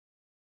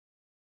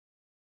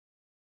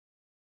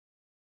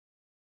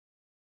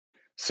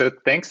So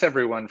thanks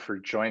everyone for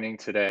joining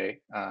today.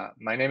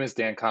 My name is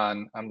Dan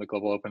Kahn. I'm the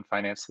Global Open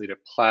Finance Lead at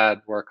Plaid,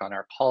 work on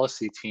our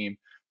policy team.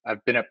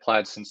 I've been at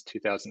Plaid since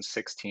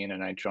 2016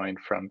 and I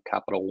joined from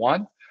Capital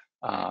One.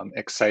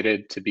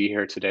 Excited to be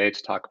here today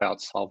to talk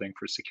about solving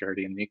for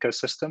security in the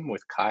ecosystem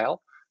with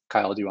Kyle.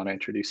 Kyle, do you want to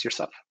introduce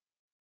yourself?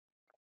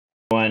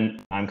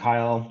 I'm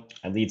Kyle.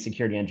 I lead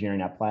security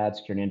engineering at Plaid.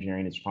 Security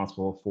engineering is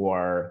responsible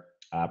for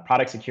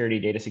product security,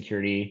 data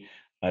security,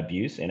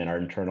 abuse, and in our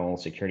internal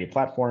security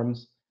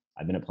platforms.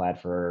 I've been at Plaid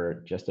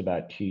for just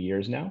about 2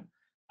 years now.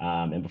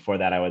 And before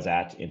that, I was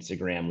at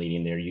Instagram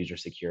leading their user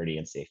security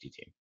and safety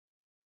team.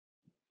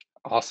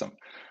 Awesome.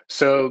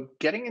 So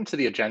getting into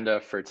the agenda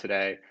for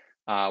today,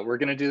 we're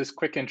going to do this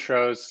quick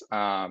intros,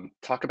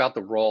 talk about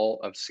the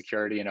role of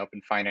security in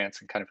open finance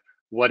and kind of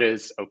what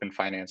is open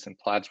finance in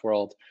Plaid's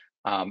world.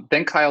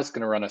 Then Kyle's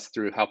going to run us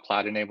through how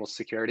Plaid enables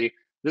security.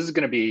 This is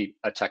going to be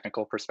a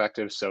technical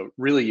perspective, so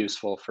really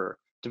useful for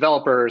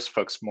developers,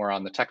 folks more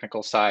on the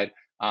technical side,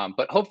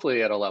 but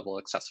hopefully at a level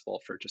accessible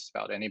for just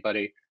about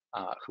anybody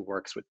who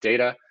works with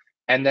data.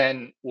 And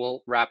then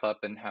we'll wrap up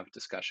and have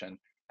discussion.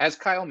 As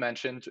Kyle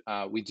mentioned,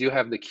 we do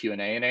have the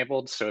Q&A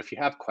enabled. So if you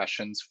have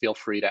questions, feel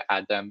free to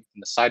add them in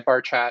the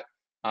sidebar chat.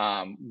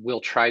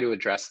 We'll try to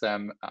address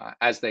them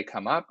as they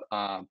come up.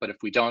 But if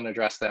we don't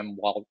address them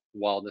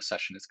while the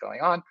session is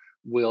going on,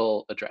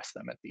 we'll address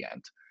them at the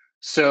end.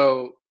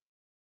 So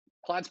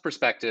Plaid's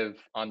perspective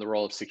on the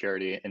role of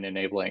security in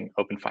enabling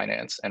open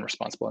finance and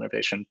responsible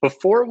innovation.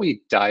 Before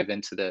we dive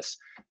into this,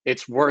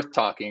 it's worth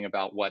talking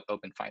about what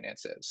open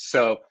finance is.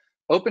 So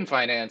open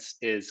finance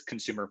is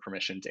consumer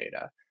permission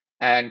data.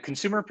 And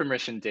consumer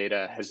permission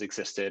data has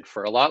existed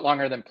for a lot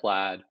longer than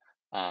Plaid,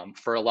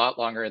 for a lot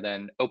longer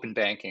than open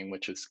banking,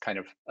 which is kind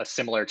of a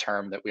similar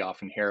term that we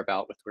often hear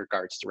about with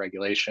regards to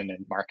regulation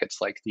in markets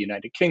like the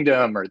United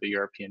Kingdom or the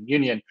European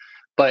Union.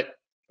 But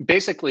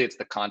basically, it's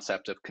the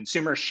concept of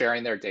consumers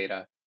sharing their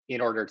data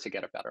in order to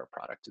get a better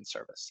product and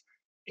service.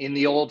 In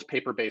the old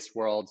paper-based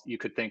world, you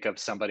could think of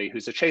somebody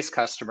who's a Chase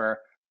customer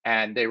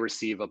and they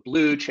receive a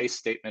blue Chase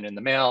statement in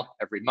the mail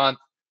every month.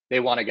 They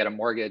want to get a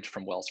mortgage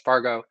from Wells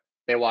Fargo.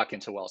 They walk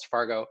into Wells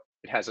Fargo.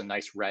 It has a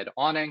nice red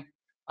awning.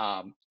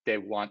 They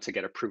want to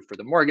get approved for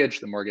the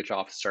mortgage. The mortgage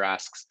officer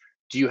asks,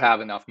 do you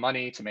have enough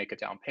money to make a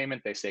down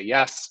payment? They say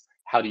yes.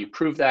 How do you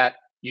prove that?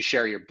 You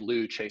share your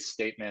blue Chase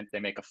statement. They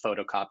make a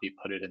photocopy,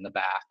 put it in the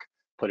back,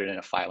 put it in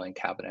a filing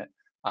cabinet.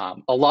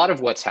 A lot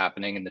of what's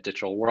happening in the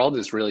digital world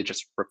is really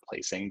just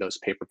replacing those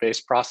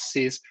paper-based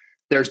processes.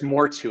 There's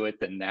more to it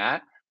than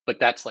that, but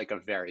that's like a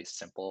very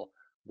simple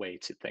way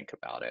to think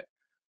about it.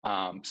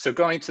 So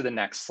going to the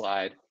next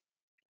slide,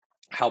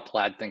 how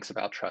Plaid thinks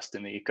about trust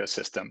in the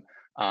ecosystem.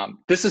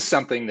 This is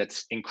something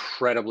that's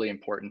incredibly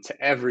important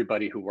to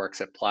everybody who works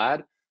at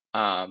Plaid.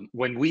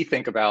 When we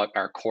think about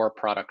our core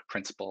product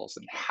principles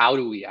and how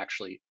do we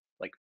actually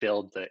like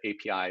build the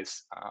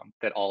APIs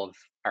that all of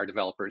our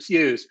developers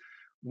use,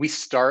 we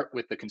start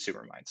with the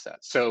consumer mindset.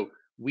 So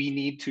we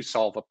need to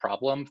solve a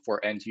problem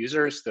for end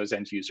users. Those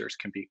end users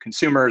can be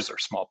consumers or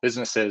small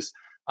businesses,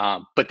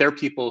 but they're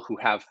people who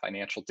have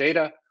financial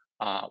data,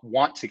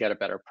 want to get a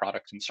better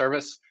product and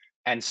service.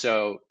 And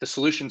so the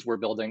solutions we're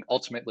building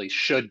ultimately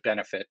should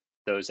benefit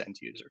those end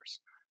users.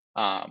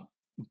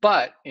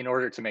 But in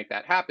order to make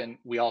that happen,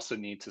 we also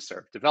need to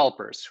serve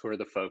developers who are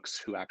the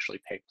folks who actually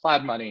pay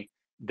Plaid money.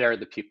 They're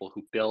the people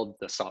who build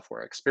the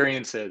software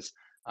experiences.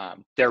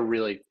 They're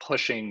really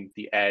pushing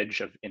the edge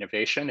of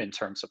innovation in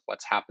terms of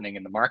what's happening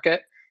in the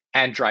market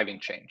and driving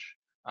change.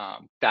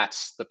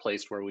 That's the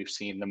place where we've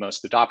seen the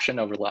most adoption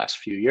over the last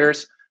few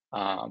years.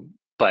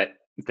 But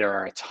there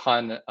are a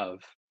ton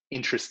of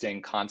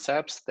interesting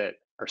concepts that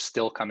are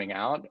still coming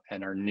out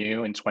and are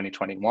new in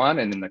 2021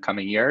 and in the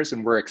coming years.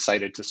 And we're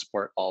excited to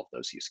support all of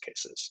those use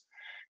cases.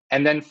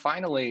 And then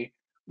finally,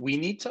 we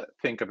need to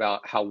think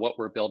about how what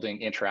we're building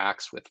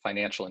interacts with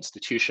financial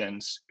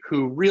institutions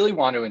who really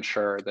want to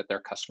ensure that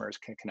their customers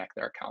can connect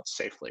their accounts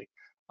safely.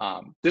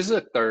 This is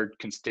a third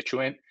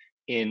constituent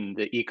in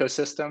the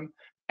ecosystem.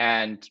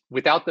 And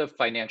without the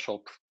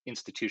financial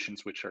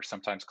institutions, which are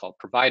sometimes called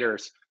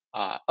providers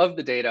of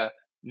the data,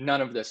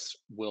 none of this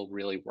will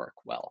really work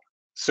well.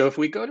 So if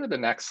we go to the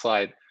next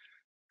slide,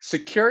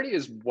 security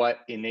is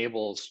what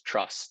enables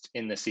trust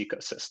in this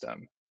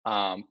ecosystem.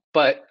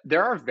 But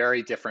there are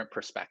very different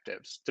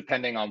perspectives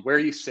depending on where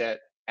you sit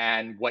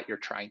and what you're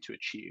trying to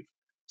achieve.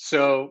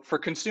 So for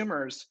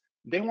consumers,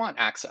 they want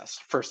access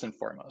first and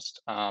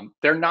foremost.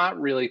 They're not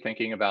really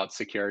thinking about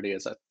security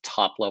as a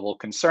top level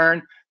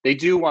concern. They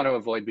do want to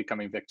avoid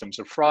becoming victims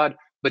of fraud,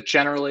 but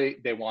generally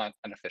they want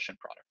an efficient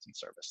product and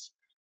service.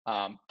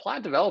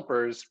 Plaid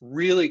developers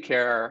really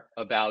care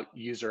about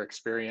user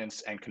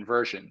experience and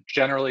conversion.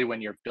 Generally,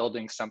 when you're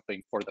building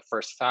something for the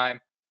first time,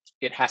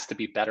 it has to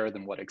be better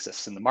than what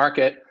exists in the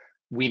market.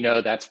 We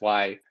know that's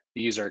why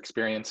the user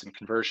experience and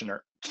conversion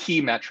are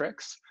key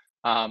metrics,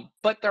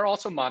 but they're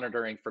also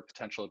monitoring for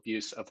potential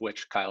abuse, of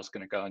which Kyle's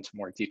going to go into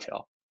more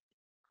detail.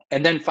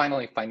 And then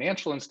finally,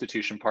 financial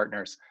institution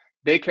partners,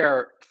 they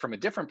care from a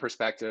different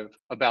perspective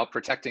about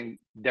protecting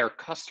their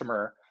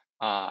customer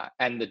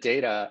and the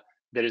data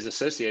that is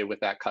associated with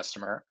that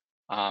customer,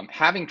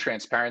 having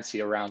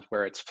transparency around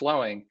where it's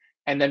flowing,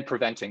 and then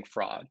preventing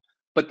fraud.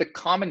 But the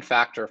common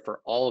factor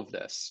for all of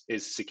this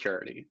is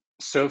security.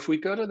 So if we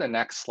go to the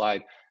next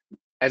slide,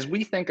 as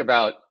we think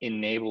about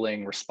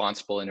enabling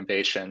responsible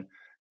innovation,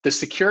 the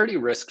security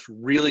risks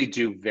really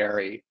do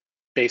vary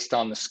based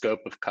on the scope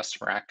of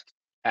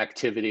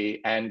activity.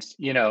 And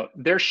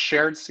there's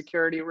shared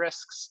security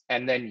risks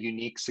and then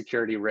unique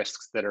security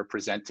risks that are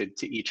presented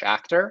to each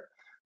actor.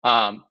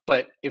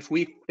 But if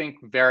we think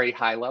very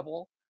high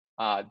level,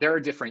 there are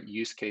different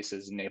use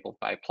cases enabled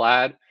by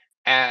Plaid,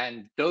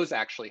 and those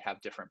actually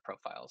have different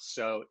profiles.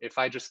 So if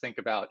I just think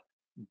about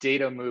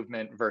data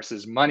movement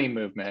versus money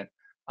movement,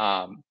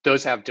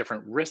 those have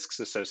different risks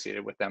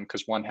associated with them,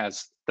 because one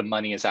has the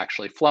money is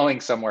actually flowing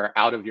somewhere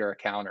out of your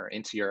account or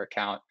into your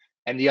account,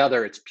 and the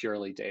other, it's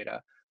purely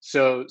data.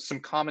 So some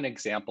common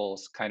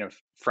examples, kind of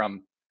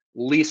from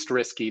least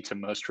risky to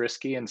most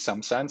risky in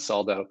some sense,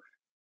 although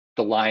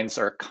the lines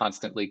are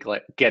constantly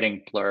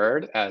getting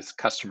blurred as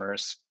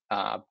customers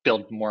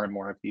build more and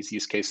more of these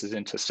use cases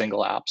into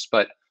single apps.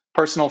 But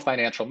personal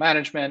financial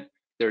management,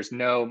 there's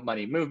no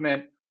money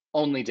movement,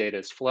 only data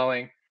is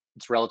flowing.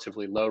 It's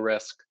relatively low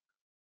risk.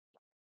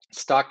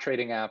 Stock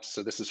trading apps,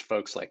 so this is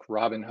folks like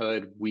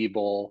Robinhood,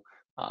 Webull,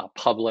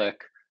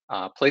 Public,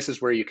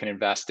 places where you can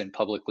invest in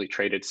publicly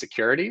traded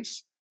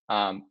securities.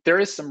 There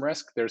is some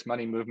risk, there's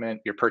money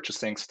movement, you're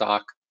purchasing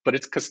stock, but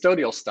it's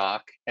custodial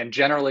stock. And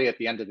generally, at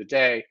the end of the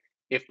day,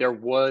 if there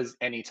was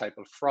any type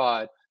of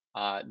fraud,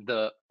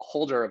 the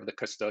holder of the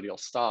custodial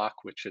stock,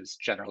 which is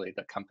generally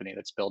the company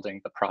that's building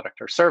the product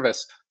or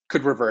service,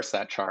 could reverse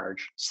that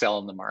charge, sell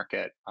in the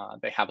market.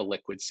 They have a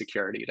liquid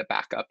security to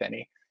back up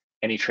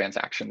any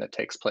transaction that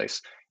takes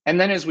place. And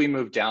then as we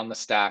move down the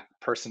stack,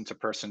 person to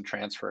person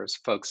transfers,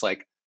 folks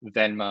like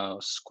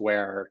Venmo,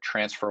 Square,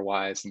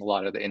 TransferWise, and a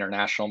lot of the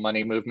international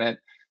money movement,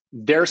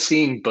 they're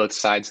seeing both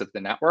sides of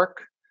the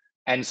network.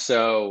 And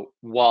so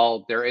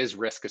while there is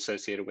risk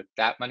associated with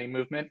that money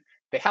movement,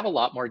 they have a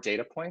lot more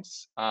data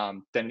points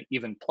than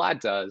even Plaid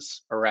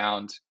does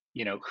around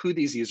who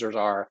these users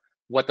are,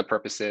 what the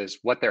purpose is,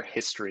 what their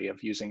history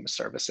of using the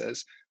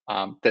services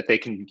that they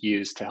can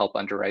use to help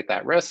underwrite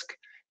that risk.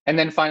 And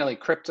then finally,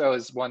 crypto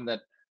is one that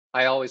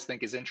I always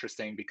think is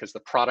interesting, because the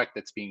product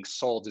that's being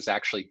sold is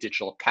actually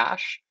digital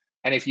cash.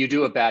 And if you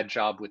do a bad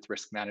job with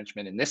risk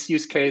management in this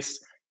use case,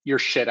 you're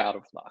shit out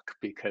of luck,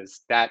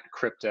 because that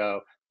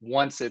crypto,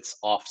 once it's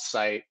off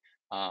site,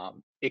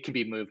 it can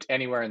be moved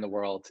anywhere in the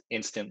world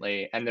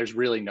instantly, and there's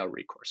really no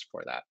recourse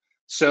for that.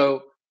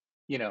 So,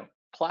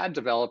 Plaid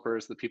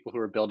developers, the people who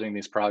are building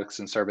these products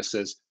and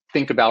services,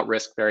 think about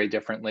risk very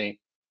differently.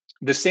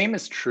 The same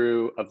is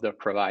true of the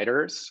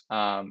providers.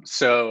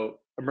 So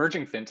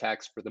emerging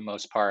fintechs, for the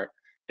most part,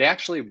 they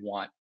actually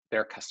want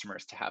their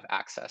customers to have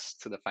access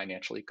to the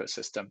financial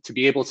ecosystem, to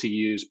be able to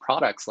use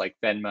products like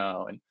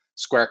Venmo and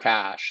Square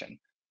Cash and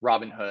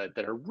Robinhood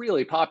that are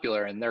really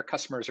popular and their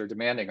customers are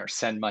demanding, or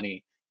send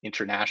money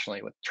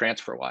internationally with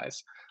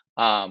TransferWise.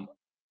 Um,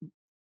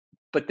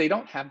 but they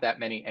don't have that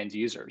many end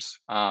users,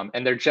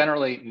 and they're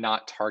generally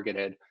not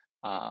targeted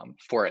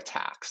for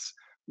attacks.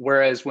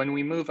 Whereas when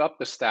we move up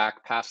the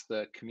stack past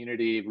the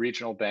community,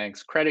 regional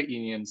banks, credit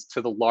unions,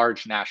 to the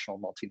large national,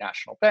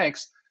 multinational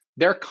banks,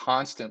 they're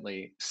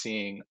constantly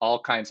seeing all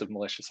kinds of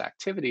malicious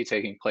activity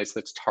taking place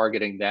that's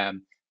targeting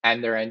them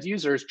and their end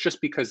users, just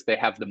because they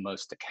have the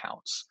most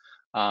accounts.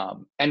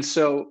 And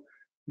so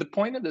the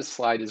point of this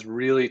slide is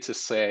really to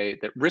say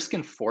that risk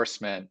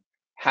enforcement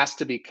has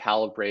to be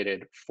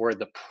calibrated for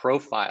the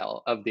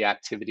profile of the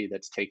activity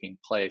that's taking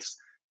place.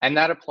 And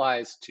that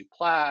applies to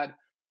Plaid,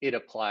 it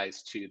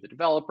applies to the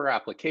developer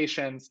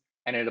applications,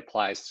 and it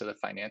applies to the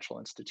financial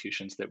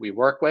institutions that we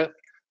work with.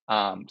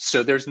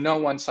 So there's no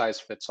one size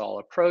fits all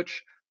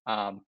approach,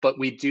 but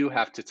we do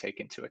have to take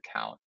into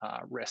account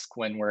risk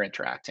when we're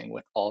interacting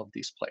with all of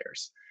these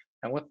players.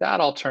 And with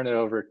that, I'll turn it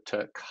over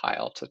to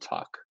Kyle to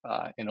talk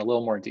in a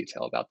little more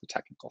detail about the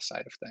technical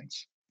side of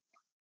things.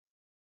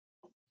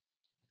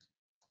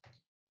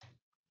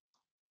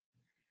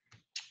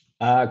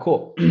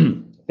 Cool.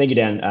 Thank you,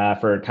 Dan,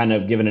 for kind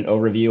of giving an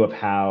overview of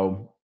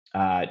how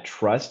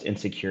trust and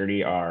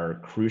security are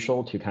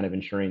crucial to kind of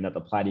ensuring that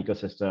the Plaid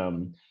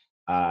ecosystem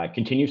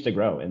continues to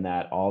grow, and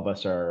that all of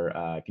us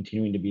are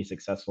continuing to be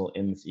successful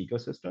in this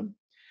ecosystem.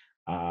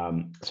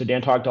 So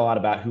Dan talked a lot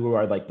about who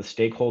are like the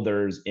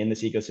stakeholders in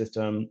this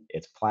ecosystem.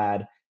 It's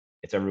Plaid,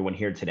 it's everyone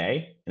here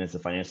today, and it's the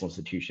financial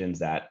institutions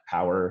that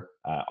power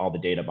all the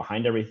data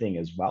behind everything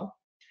as well.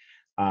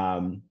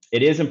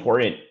 It is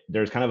important.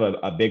 There's kind of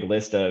a big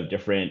list of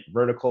different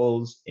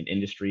verticals and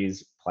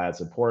industries Plaid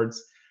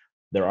supports.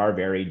 There are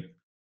very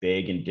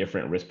big and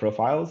different risk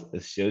profiles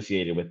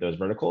associated with those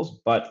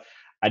verticals, but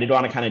I did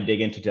want to kind of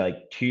dig into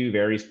like two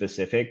very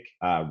specific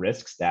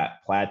risks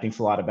that Plaid thinks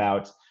a lot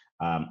about.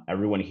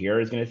 Everyone here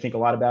is going to think a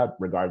lot about,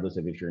 regardless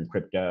of if you're in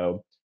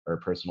crypto or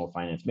personal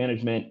finance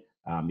management.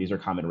 These are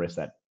common risks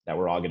that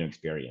we're all going to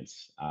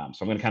experience. So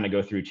I'm going to kind of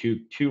go through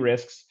two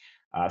risks.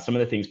 Some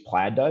of the things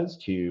Plaid does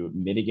to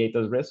mitigate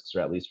those risks,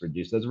 or at least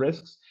reduce those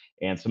risks,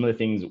 and some of the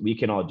things we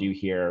can all do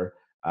here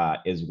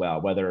as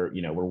well. Whether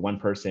we're one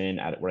person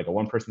we're like a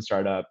one person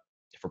startup,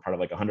 if we're part of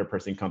like a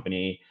 100-person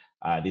company,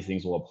 these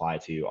things will apply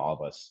to all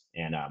of us.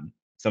 And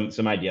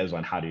some ideas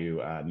on how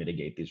to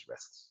mitigate these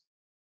risks.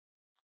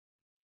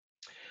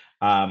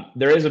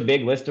 There is a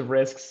big list of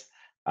risks,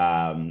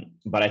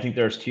 but I think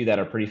there's two that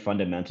are pretty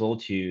fundamental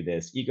to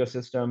this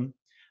ecosystem.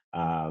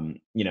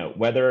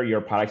 Whether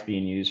your product's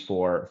being used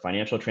for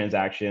financial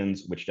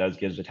transactions, which does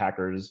gives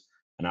attackers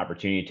an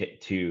opportunity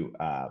to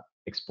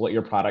exploit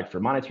your product for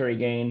monetary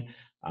gain.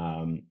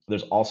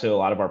 There's also a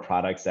lot of our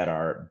products that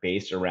are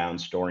based around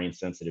storing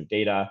sensitive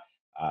data.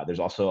 There's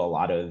also a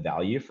lot of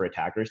value for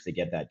attackers to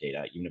get that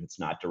data, even if it's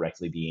not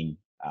directly being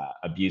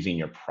abusing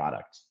your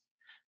product.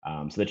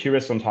 So the two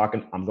risks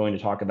I'm going to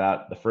talk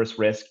about. The first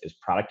risk is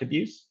product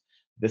abuse.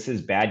 This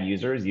is bad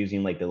users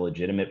using like the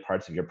legitimate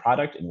parts of your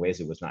product in ways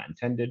it was not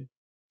intended.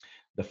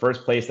 The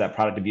first place that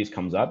product abuse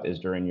comes up is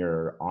during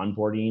your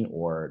onboarding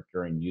or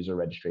during user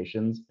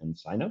registrations and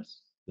signups.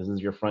 This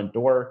is your front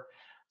door.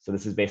 So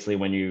this is basically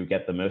when you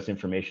get the most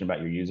information about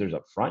your users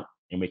up front,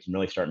 and we can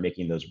really start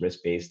making those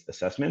risk-based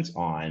assessments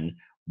on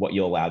what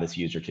you'll allow this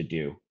user to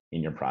do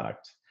in your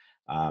product.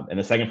 And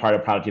the second part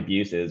of product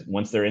abuse is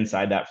once they're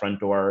inside that front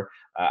door,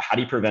 how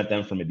do you prevent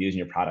them from abusing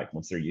your product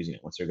once they're using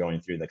it, once they're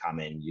going through the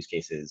common use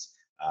cases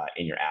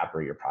in your app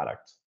or your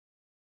product?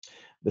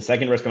 The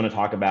second risk I'm going to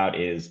talk about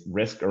is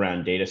risk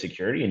around data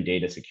security and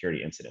data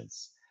security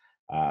incidents.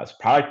 So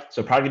product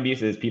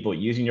abuse is people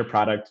using your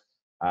product,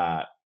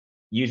 uh,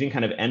 using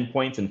kind of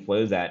endpoints and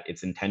flows that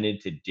it's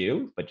intended to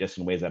do, but just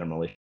in ways that are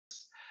malicious.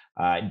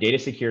 Data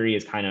security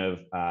is kind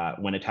of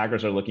when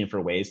attackers are looking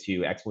for ways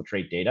to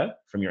exfiltrate data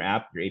from your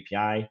app, your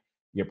API,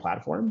 your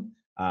platform,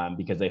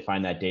 because they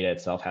find that data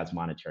itself has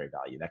monetary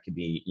value. That could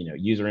be,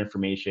 user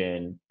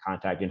information,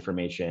 contact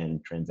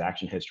information,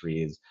 transaction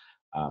histories,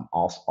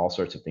 all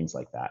sorts of things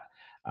like that.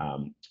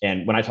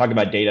 And when I talk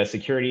about data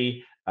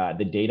security,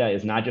 the data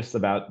is not just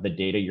about the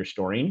data you're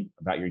storing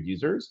about your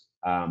users,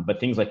 but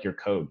things like your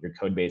code. Your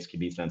code base could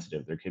be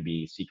sensitive. There could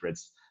be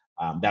secrets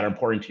that are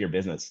important to your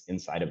business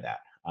inside of that.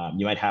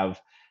 You might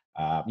have,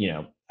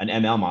 an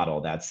ML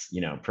model that's,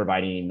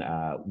 providing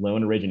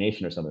loan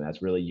origination or something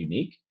that's really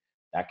unique.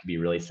 That could be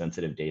really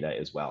sensitive data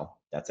as well.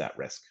 That's at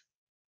risk.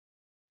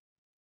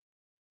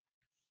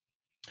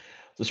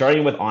 So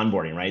starting with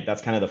onboarding, right?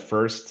 That's kind of the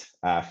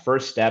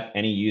first step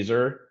any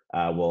user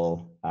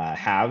will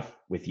have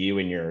with you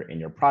in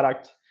your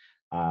product.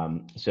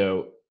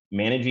 So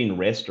managing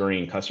risk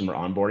during customer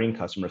onboarding,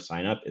 customer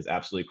sign up is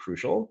absolutely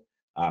crucial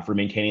for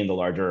maintaining the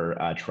larger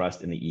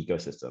trust in the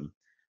ecosystem.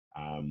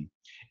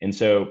 And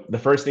so the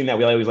first thing that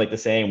we always like to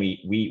say, and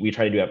we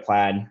try to do at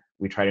Plaid,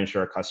 we try to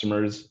ensure our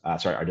customers,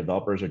 our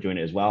developers are doing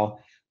it as well.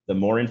 The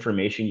more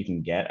information you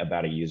can get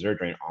about a user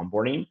during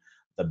onboarding,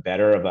 the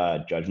better of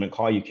a judgment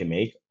call you can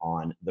make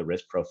on the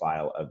risk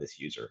profile of this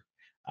user.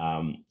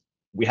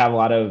 We have a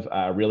lot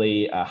of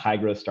really high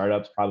growth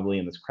startups probably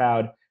in this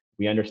crowd.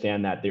 We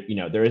understand that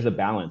there is a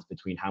balance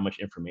between how much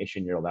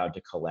information you're allowed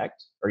to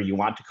collect or you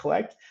want to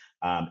collect,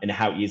 and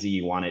how easy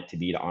you want it to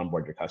be to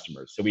onboard your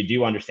customers. So we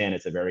do understand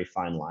it's a very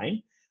fine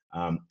line,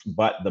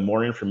 but the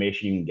more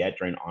information you can get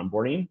during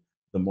onboarding,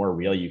 the more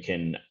real you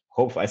can.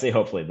 Hopefully, I say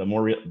hopefully, the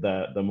more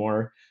the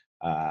more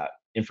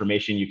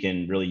information you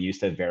can really use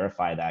to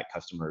verify that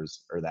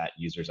customer's or that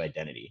user's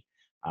identity.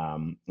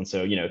 And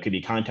so, it could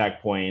be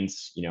contact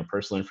points,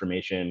 personal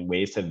information,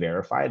 ways to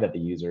verify that the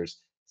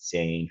user's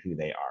saying who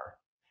they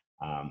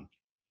are.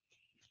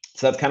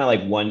 So that's kind of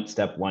like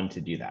step one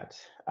to do that.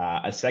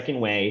 A second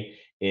way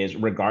is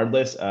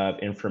regardless of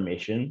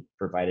information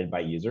provided by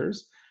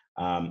users,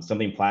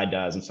 something Plaid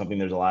does and something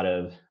there's a lot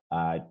of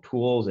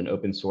tools and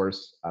open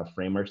source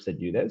frameworks to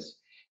do this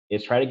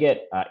is try to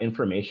get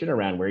information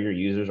around where your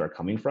users are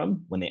coming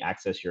from when they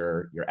access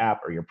your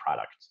app or your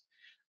product.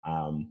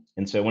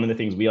 And so one of the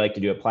things we like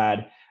to do at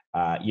Plaid,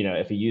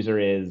 if a user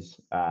is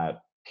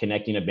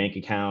connecting a bank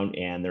account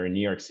and they're in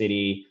New York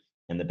City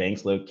and the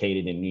bank's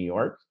located in New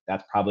York,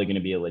 that's probably going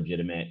to be a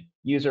legitimate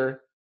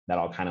user. That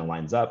all kind of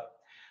lines up.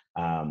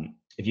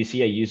 If you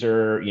see a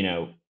user,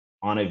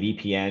 on a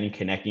VPN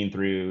connecting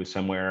through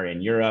somewhere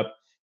in Europe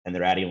and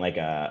they're adding like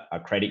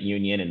a credit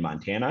union in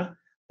Montana,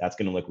 that's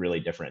going to look really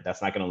different.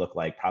 That's not going to look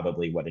like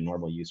probably what a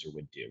normal user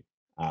would do.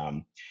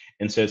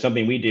 And so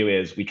something we do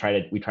is we try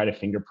to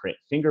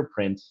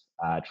fingerprint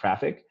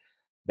traffic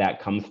that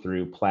comes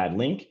through Plaid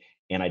Link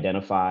and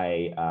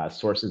identify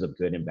sources of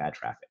good and bad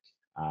traffic.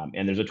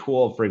 And there's a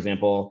tool, for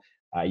example,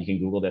 you can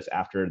Google this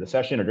after the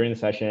session or during the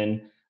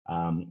session.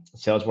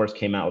 Salesforce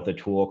came out with a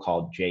tool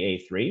called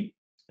JA3,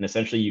 and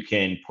essentially you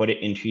can put it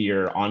into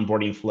your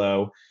onboarding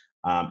flow.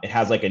 It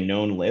has like a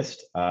known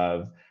list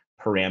of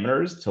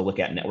parameters to look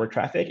at network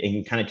traffic and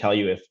can kind of tell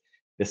you if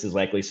this is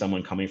likely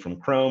someone coming from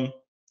Chrome.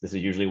 This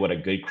is usually what a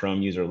good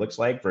Chrome user looks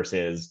like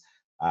versus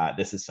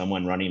this is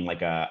someone running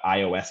like a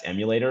iOS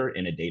emulator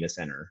in a data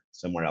center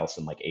somewhere else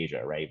in like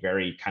Asia, right?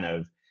 Very kind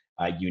of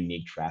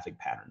unique traffic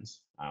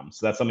patterns.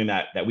 So that's something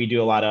that we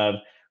do a lot of.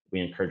 We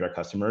encourage our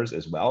customers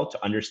as well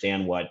to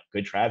understand what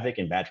good traffic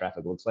and bad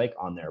traffic looks like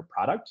on their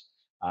product,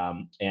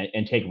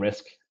 and take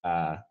risk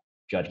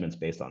judgments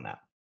based on that.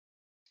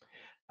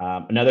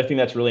 Another thing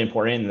that's really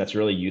important and that's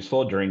really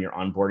useful during your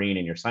onboarding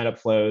and your sign-up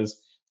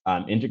flows,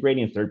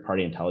 integrating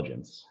third-party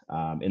intelligence.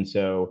 And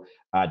so,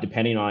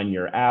 depending on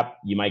your app,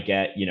 you might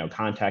get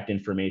contact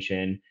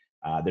information.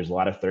 There's a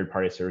lot of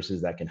third-party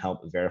services that can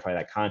help verify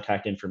that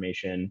contact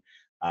information.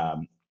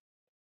 Um,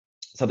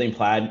 Something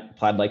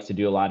Plaid likes to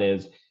do a lot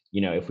is,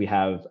 if we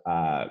have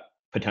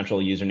potential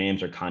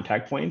usernames or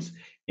contact points,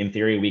 in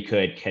theory, we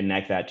could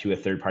connect that to a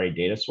third-party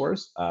data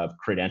source of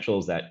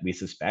credentials that we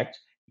suspect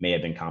may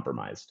have been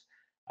compromised.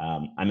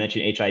 I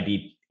mentioned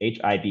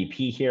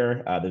HIBP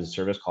here. There's a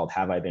service called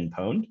Have I Been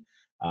Pwned?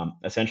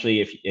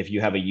 Essentially, if you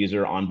have a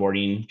user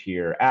onboarding to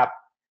your app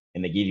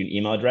and they give you an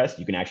email address,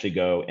 you can actually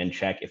go and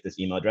check if this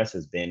email address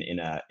has been in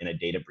a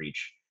data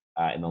breach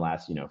in the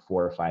last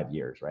 4 or 5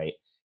 years, right?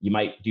 You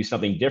might do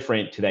something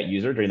different to that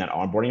user during that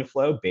onboarding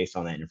flow based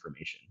on that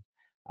information.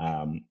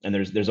 And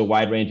there's a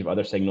wide range of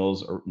other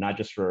signals, or not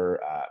just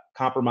for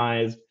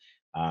compromise.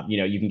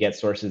 You can get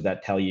sources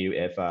that tell you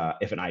if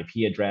an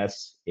IP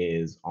address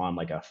is on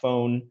like a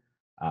phone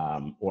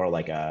or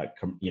like a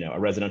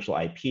residential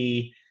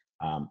IP.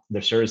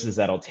 There's services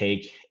that'll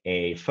take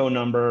a phone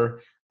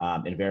number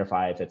and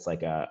verify if it's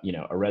like a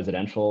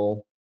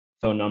residential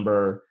phone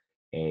number,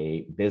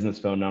 a business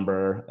phone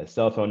number, a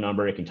cell phone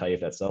number. It can tell you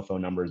if that cell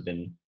phone number has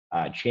been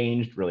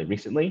changed really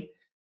recently.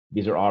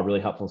 These are all really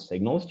helpful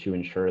signals to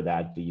ensure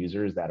that the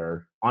users that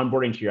are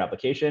onboarding to your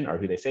application are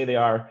who they say they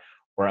are,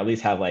 or at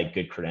least have like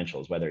good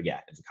credentials, whether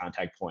it's a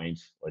contact point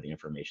or the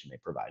information they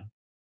provide.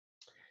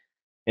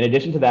 In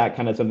addition to that,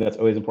 kind of something that's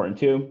always important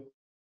too,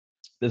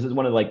 this is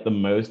one of like the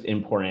most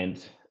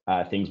important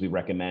things we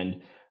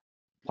recommend.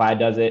 Plaid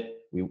does it.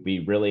 We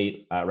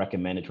really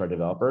recommend it to our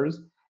developers.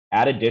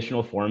 Add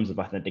additional forms of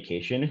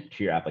authentication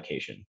to your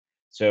application.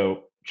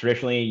 So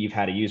traditionally, you've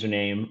had a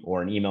username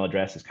or an email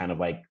address is kind of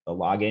like a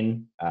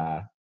login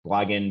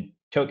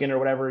token or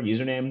whatever,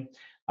 username,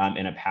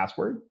 and a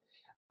password.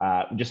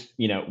 Just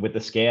with the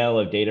scale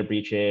of data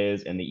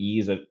breaches and the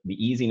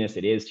easiness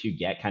it is to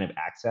get kind of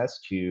access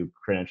to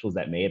credentials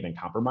that may have been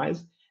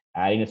compromised,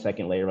 adding a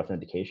second layer of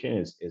authentication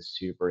is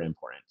super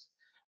important.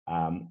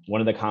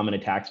 One of the common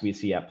attacks we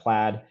see at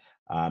Plaid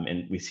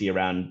and we see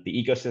around the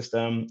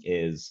ecosystem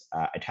is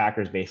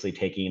attackers basically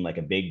taking like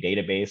a big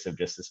database of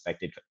just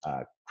suspected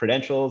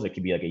credentials. It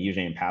could be like a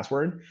username and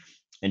password,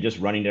 and just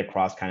running it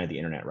across kind of the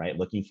internet, right?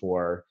 Looking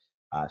for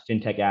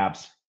fintech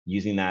apps,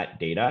 using that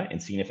data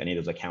and seeing if any of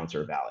those accounts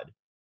are valid.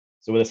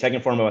 So with a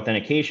second form of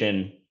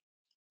authentication,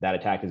 that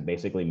attack is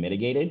basically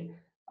mitigated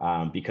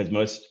because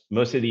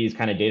most of these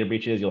kind of data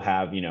breaches, you'll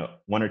have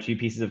one or two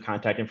pieces of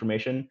contact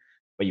information,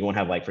 but you won't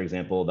have, like, for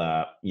example,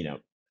 the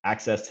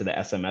access to the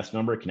SMS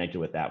number connected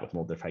with that with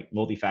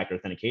multi-factor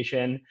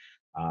authentication,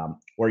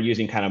 or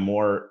using kind of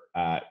more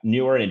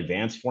newer and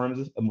advanced forms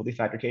of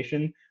multi-factor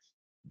authentication.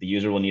 The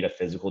user will need a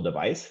physical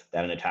device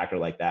that an attacker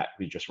like that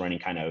who's just running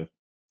kind of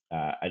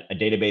a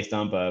database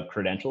dump of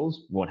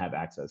credentials won't have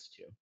access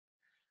to.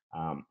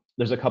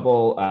 There's a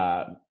couple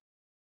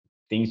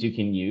things you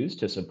can use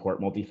to support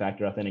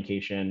multi-factor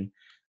authentication.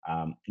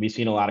 We've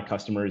seen a lot of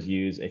customers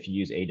use, if you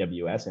use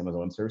AWS,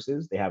 Amazon Web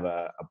Services, they have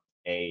a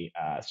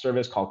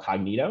service called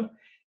Cognito.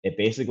 It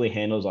basically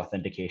handles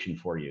authentication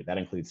for you. That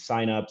includes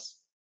signups,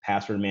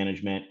 password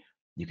management.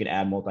 You can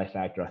add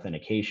multi-factor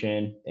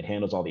authentication. It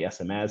handles all the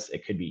SMS.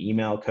 It could be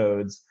email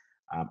codes.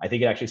 I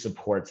think it actually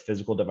supports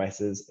physical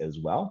devices as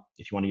well.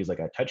 If you want to use like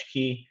a touch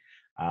key,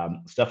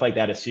 stuff like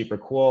that is super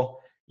cool.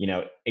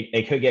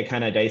 It could get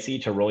kind of dicey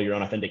to roll your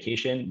own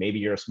authentication. Maybe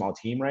you're a small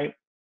team, right?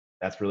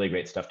 That's really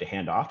great stuff to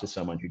hand off to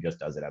someone who just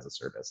does it as a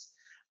service.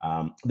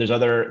 There's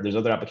other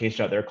applications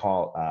out there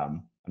called,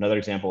 another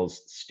example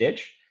is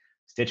Stitch.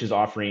 Stitch is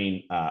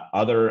offering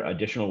other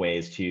additional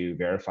ways to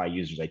verify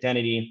users'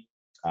 identity.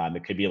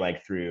 It could be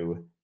like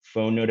through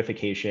phone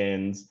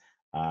notifications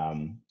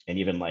and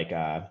even like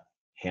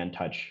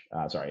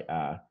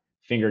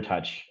finger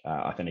touch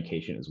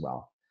authentication as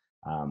well.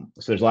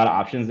 So there's a lot of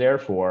options there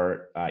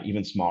for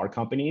even smaller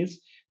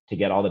companies to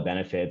get all the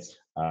benefits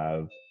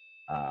of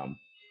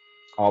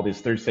all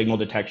these third signal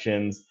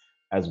detections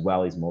as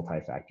well as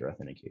multi-factor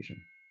authentication.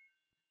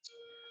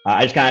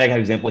 I just kind of have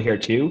an example here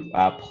too.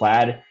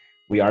 Plaid,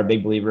 we are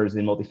big believers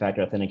in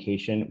multi-factor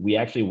authentication. We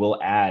actually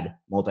will add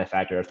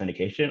multi-factor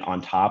authentication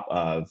on top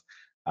of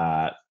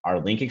our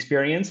link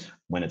experience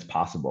when it's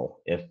possible.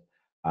 If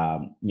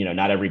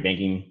not every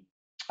banking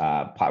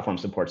platform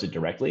supports it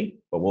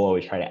directly, but we'll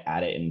always try to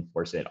add it and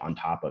enforce it on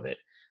top of it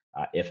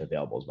if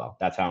available as well.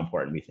 That's how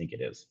important we think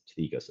it is to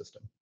the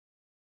ecosystem.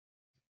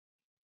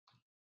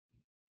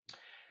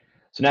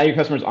 So now your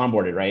customer's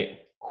onboarded,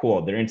 right?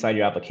 Cool. They're inside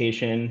your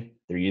application.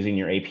 They're using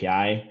your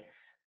API.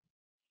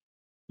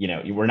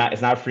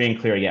 It's not free and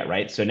clear yet,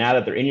 right? So now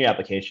that they're in your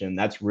application,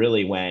 that's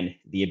really when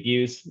the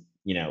abuse,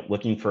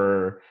 looking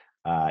for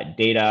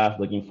data,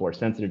 looking for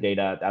sensitive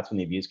data, that's when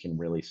the abuse can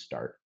really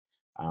start.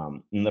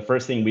 And the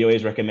first thing we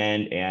always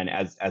recommend, and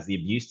as the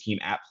abuse team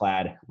at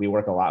Plaid, we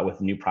work a lot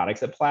with new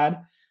products at Plaid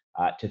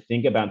to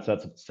think about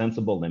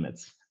sensible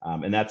limits.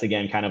 And that's,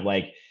 again, kind of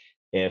like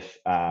if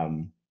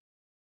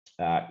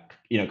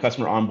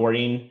customer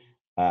onboarding,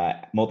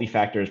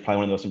 multi-factor is probably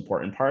one of the most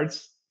important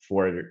parts.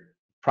 For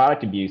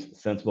product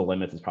abuse, sensible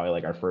limits is probably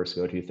like our first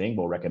go-to thing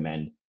we'll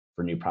recommend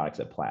for new products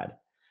at Plaid.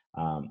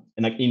 And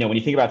like, when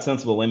you think about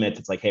sensible limits,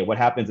 it's like, hey, what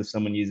happens if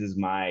someone uses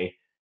my,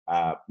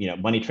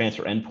 money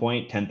transfer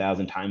endpoint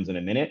 10,000 times in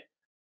a minute?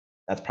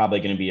 That's probably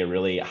going to be a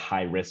really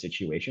high risk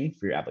situation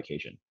for your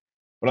application.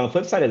 But on the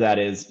flip side of that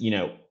is,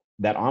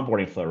 that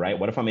onboarding flow, right?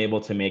 What if I'm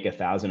able to make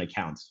 1,000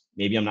 accounts?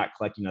 Maybe I'm not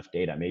collecting enough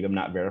data. Maybe I'm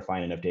not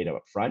verifying enough data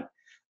up front.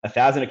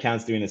 1,000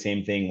 accounts doing the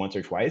same thing once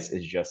or twice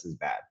is just as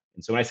bad.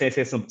 And so when I say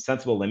some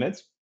sensible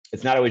limits,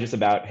 it's not always just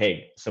about,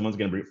 hey, someone's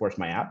going to brute force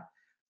my app.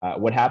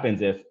 What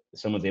happens if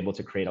someone's able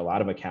to create a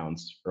lot of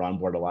accounts or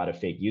onboard a lot of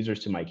fake users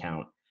to my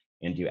account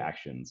and do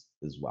actions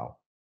as well?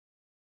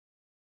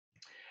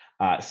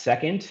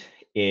 Second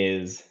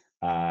is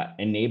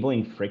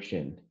enabling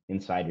friction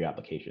inside your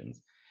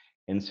applications.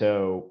 And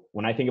so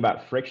when I think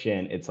about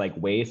friction, it's like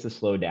ways to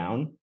slow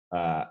down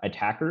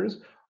attackers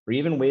or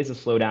even ways to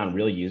slow down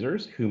real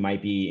users who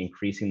might be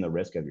increasing the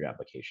risk of your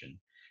application.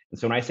 And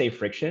so when I say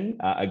friction,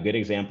 a good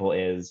example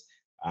is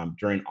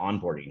during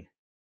onboarding.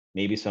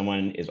 Maybe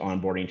someone is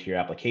onboarding to your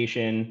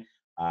application.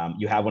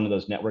 You have one of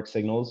those network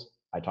signals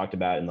I talked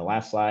about in the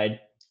last slide.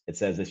 It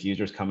says this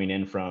user's coming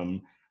in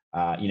from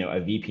a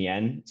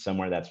VPN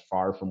somewhere that's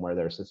far from where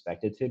they're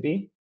suspected to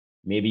be.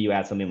 Maybe you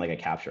add something like a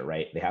captcha,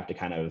 right? They have to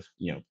kind of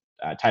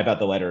type out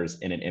the letters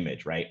in an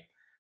image, right?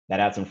 That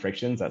adds some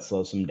frictions, that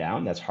slows them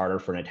down. That's harder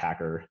for an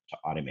attacker to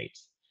automate.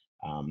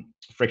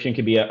 Friction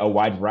could be a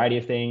wide variety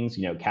of things.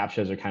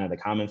 Captchas are kind of the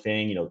common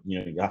thing.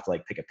 You have to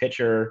like pick a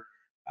picture,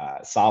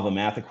 solve a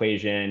math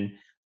equation.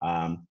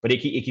 But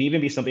it can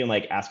even be something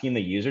like asking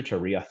the user to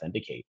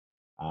re-authenticate.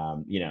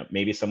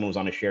 Maybe someone was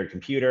on a shared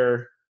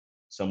computer,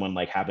 someone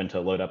like happened to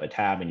load up a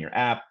tab in your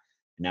app.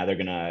 Now they're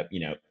gonna,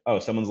 oh,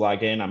 someone's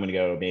logged in. I'm gonna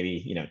go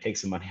maybe, take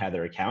some money out of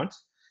their account.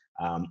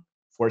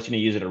 Forcing a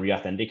user to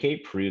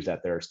re-authenticate proves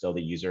that they're still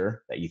the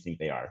user that you think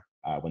they are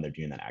when they're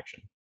doing that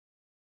action.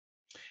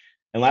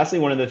 And lastly,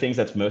 one of the things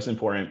that's most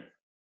important,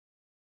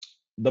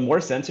 the more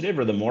sensitive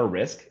or the more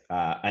risk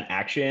an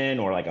action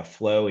or like a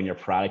flow in your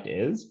product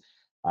is,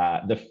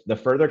 the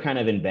further kind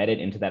of embedded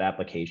into that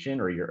application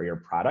or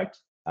your product,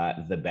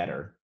 the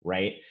better,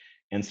 right?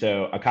 And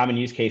so a common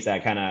use case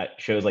that kind of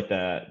shows like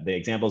the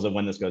examples of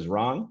when this goes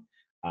wrong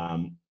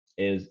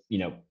is,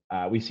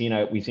 we've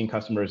seen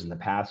customers in the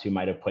past who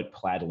might have put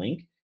Plaid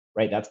link,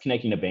 right? That's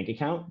connecting a bank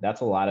account.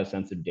 That's a lot of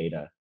sensitive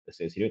data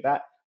associated with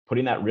that.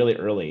 Putting that really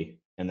early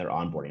in their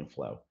onboarding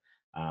flow.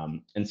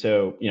 And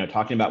so,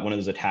 talking about one of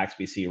those attacks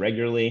we see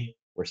regularly,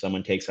 where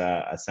someone takes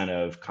a set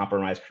of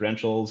compromised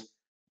credentials,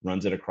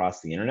 runs it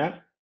across the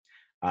internet.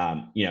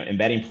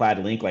 Embedding Plaid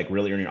link like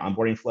really in your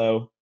onboarding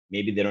flow.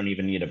 Maybe they don't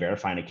even need to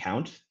verify an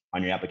account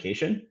on your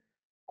application.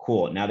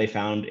 Cool. Now they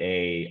found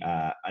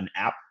an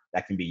app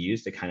that can be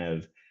used to kind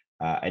of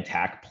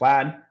attack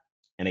Plaid,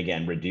 and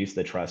again reduce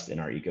the trust in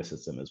our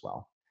ecosystem as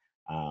well.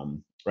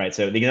 Right.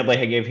 So the example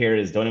I gave here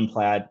is don't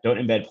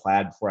embed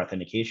Plaid before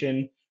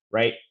authentication.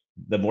 Right.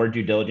 The more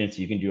due diligence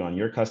you can do on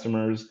your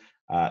customers,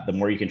 the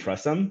more you can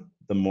trust them,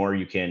 the more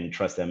you can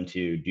trust them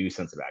to do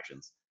sensitive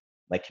actions,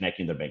 like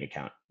connecting their bank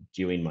account,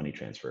 doing money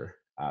transfer,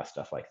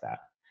 stuff like that.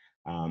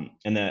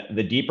 And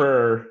the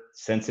deeper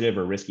sensitive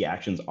or risky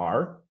actions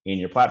are in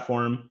your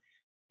platform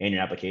and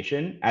your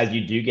application, as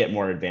you do get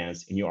more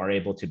advanced and you are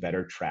able to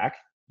better track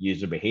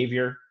user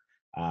behavior,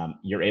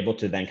 you're able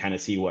to then kind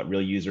of see what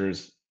real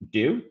users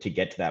do to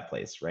get to that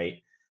place,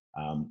 right?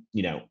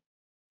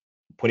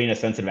 Putting a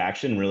sensitive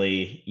action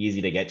really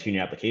easy to get to in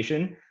your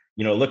application,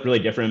 look really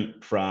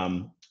different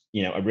from,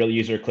 a real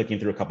user clicking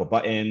through a couple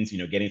buttons,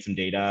 getting some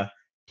data,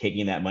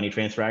 taking that money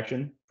transfer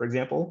action, for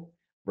example,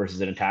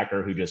 versus an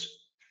attacker who just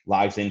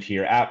logs into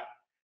your app,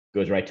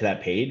 goes right to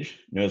that page,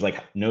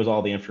 knows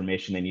all the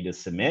information they need to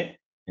submit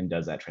and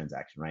does that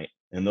transaction, right?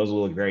 And those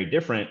will look very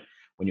different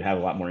when you have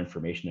a lot more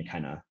information to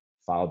kind of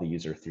follow the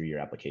user through your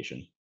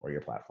application or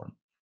your platform.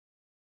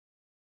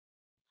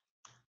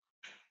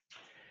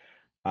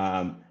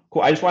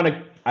 Cool. I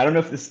don't know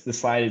if this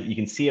slide, you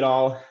can see it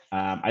all.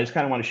 I just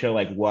kind of want to show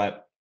like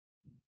what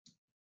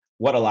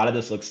a lot of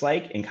this looks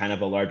like in kind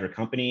of a larger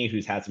company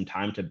who's had some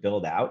time to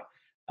build out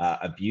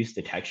abuse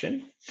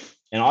detection.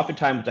 And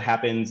oftentimes what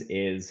happens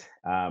is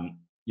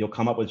you'll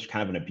come up with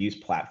kind of an abuse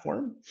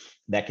platform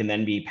that can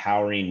then be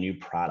powering new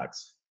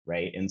products,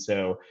 right? And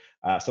so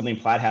something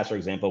Plaid has, for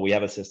example, we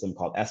have a system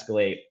called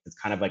Escalate. It's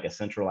kind of like a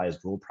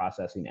centralized rule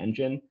processing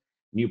engine.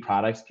 New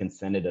products can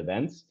send it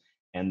events,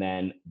 and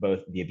then both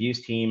the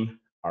abuse team,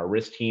 our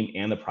risk team,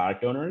 and the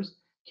product owners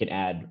can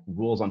add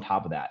rules on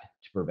top of that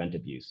to prevent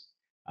abuse.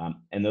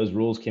 And those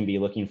rules can be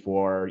looking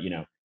for,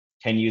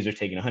 10 users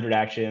taking 100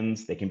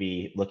 actions. They can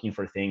be looking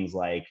for things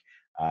like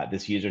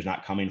this user's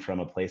not coming from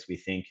a place we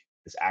think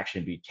this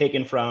action be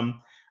taken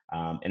from.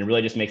 And it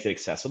really just makes it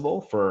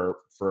accessible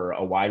for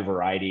a wide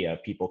variety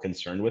of people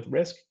concerned with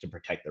risk to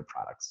protect their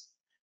products.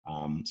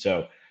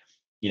 So,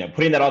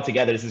 putting that all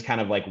together, this is kind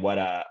of like what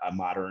a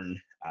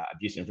modern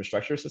abuse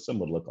infrastructure system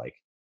would look like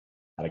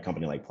at a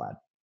company like Plaid.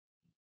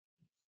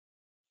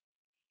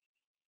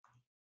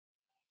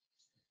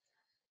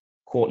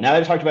 Cool. Now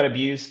that I've talked about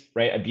abuse,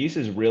 right? Abuse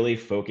is really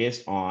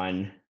focused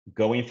on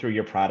going through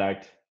your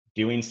product,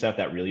 doing stuff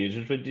that real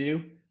users would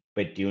do,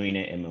 but doing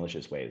it in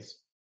malicious ways.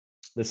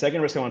 The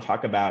second risk I want to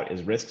talk about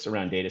is risks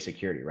around data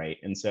security, right?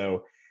 And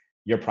so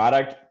your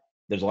product,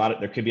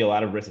 there could be a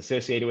lot of risks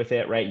associated with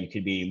it, right? You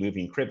could be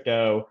moving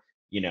crypto,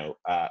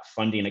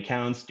 funding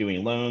accounts,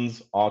 doing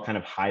loans, all kind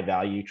of high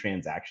value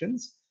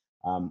transactions.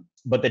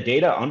 But the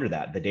data under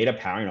that, the data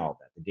powering all of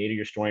that, the data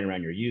you're storing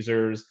around your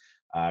users,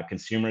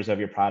 consumers of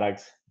your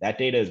products, that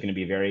data is going to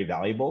be very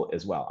valuable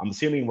as well. I'm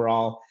assuming we're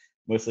all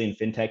mostly in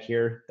fintech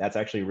here. That's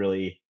actually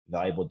really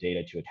valuable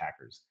data to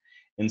attackers.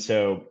 And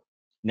so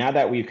now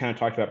that we've kind of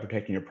talked about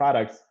protecting your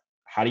products,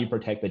 how do you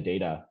protect the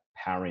data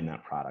powering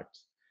that product?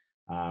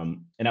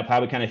 And I'll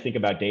probably kind of think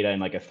about data in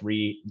like a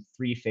three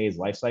phase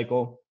life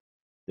cycle.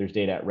 There's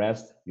data at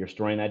rest, you're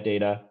storing that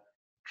data.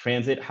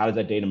 Transit, how does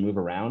that data move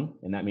around?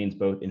 And that means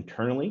both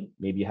internally,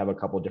 maybe you have a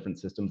couple of different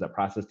systems that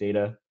process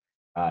data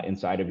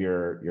inside of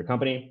your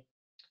company,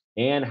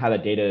 and how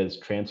that data is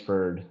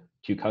transferred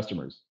to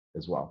customers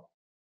as well.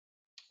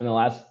 And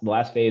the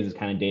last phase is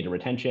kind of data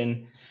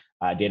retention.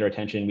 Data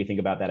retention, we think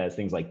about that as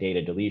things like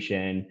data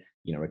deletion,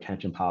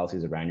 retention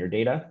policies around your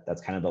data.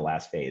 That's kind of the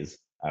last phase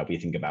we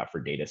think about for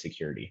data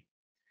security.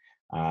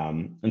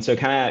 And so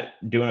kind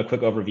of doing a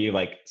quick overview,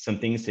 like some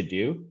things to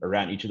do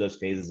around each of those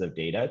phases of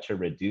data to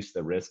reduce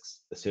the risks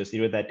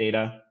associated with that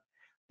data.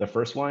 The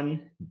first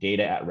one,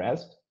 data at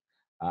rest.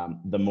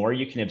 The more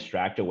you can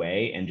abstract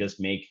away and just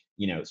make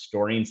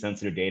storing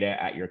sensitive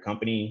data at your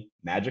company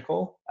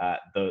magical,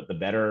 the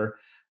better,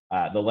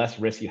 the less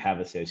risk you have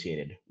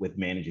associated with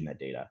managing that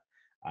data.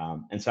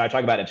 And so I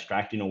talk about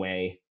abstracting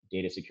away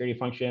data security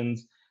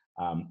functions.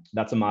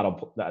 That's a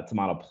model. That's a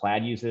model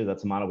Plaid uses.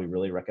 That's a model we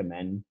really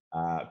recommend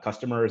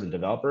customers and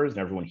developers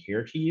and everyone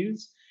here to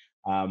use.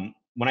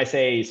 When I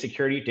say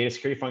data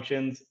security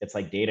functions, it's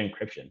like data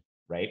encryption,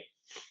 right?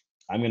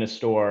 I'm going to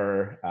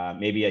store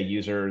maybe a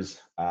user's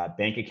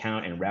bank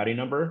account and routing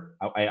number.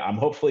 I'm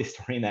hopefully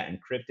storing that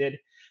encrypted.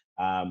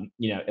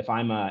 If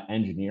I'm an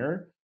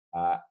engineer,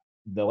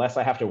 the less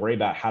I have to worry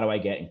about how do I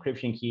get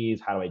encryption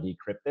keys, how do I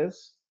decrypt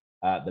this,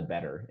 the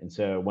better. And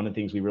so one of the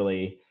things we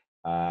really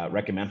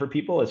recommend for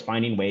people is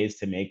finding ways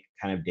to make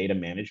kind of data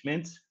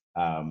management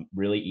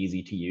really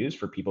easy to use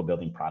for people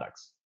building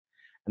products.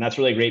 And that's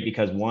really great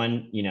because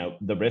one,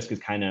 the risk is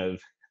kind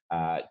of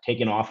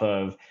taken off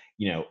of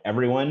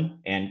everyone,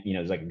 and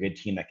there's like a good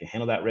team that can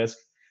handle that risk,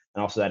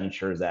 and also that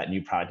ensures that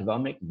new product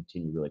development can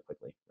continue really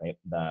quickly, right?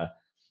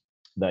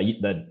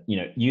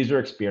 The user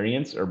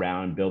experience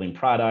around building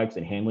products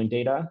and handling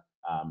data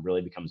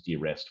really becomes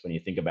de-risked when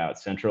you think about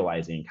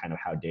centralizing kind of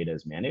how data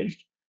is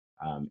managed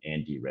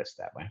and de-risked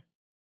that way.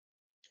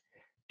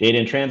 Data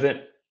in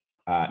transit,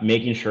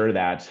 making sure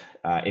that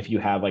if you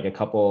have like a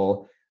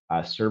couple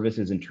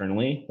services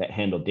internally that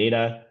handle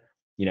data,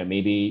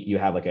 maybe you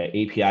have like an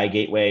API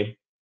gateway,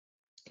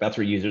 that's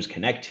where users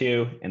connect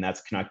to, and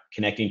that's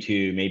connecting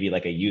to maybe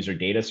like a user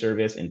data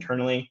service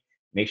internally.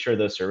 Make sure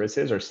those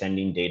services are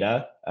sending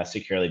data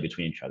securely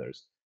between each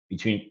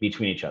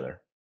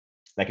other.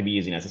 That could be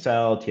using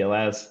SSL,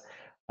 TLS,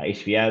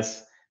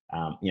 HTTPS.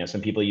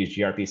 Some people use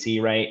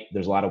gRPC, right?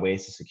 There's a lot of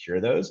ways to secure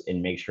those and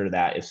make sure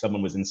that if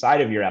someone was inside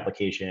of your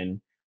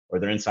application or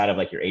they're inside of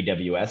like your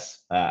AWS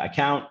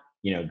account,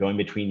 going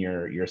between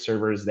your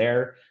servers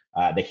there,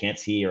 they can't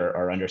see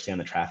or understand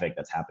the traffic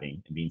that's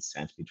happening and being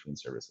sent between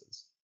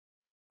services.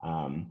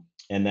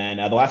 And then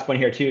the last point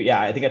here too, yeah,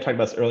 I think I talked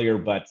about this earlier,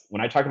 but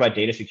when I talk about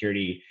data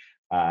security,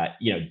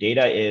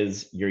 data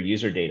is your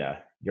user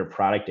data, your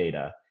product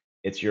data,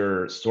 it's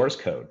your source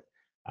code.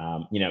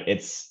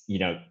 It's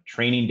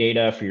training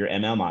data for your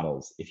ML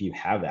models if you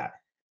have that.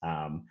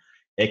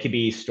 It could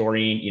be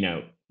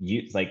storing,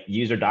 like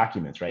user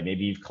documents, right?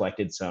 Maybe you've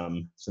collected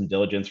some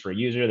diligence for a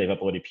user, they've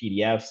uploaded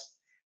PDFs,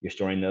 you're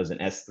storing those in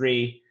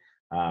S3.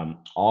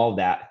 All of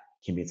that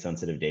can be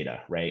sensitive data,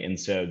 right? And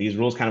so these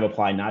rules kind of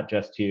apply not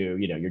just to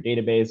your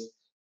database,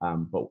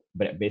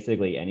 but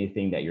basically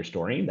anything that you're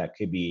storing that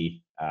could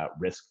be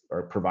risk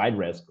or provide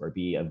risk or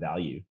be of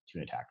value to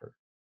an attacker.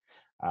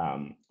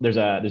 There's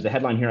a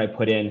headline here I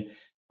put in,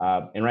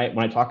 and right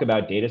when I talk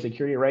about data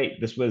security, right,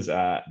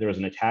 there was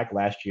an attack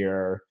last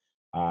year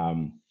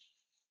on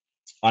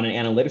an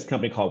analytics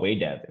company called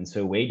Waydev, and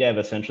so Waydev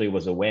essentially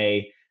was a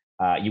way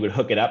you would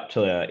hook it up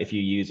to, if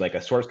you use like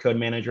a source code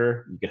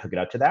manager, you could hook it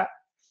up to that.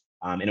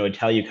 And it would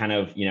tell you kind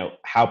of,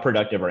 how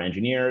productive are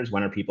engineers,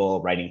 when are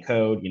people writing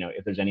code,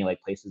 if there's any like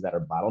places that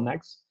are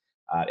bottlenecks,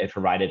 it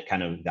provided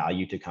kind of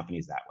value to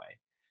companies that way.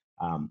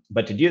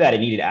 But to do that, it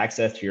needed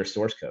access to your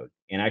source code.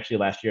 And actually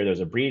last year there was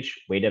a breach,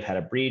 Waydev had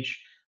a breach,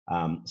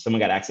 someone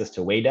got access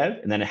to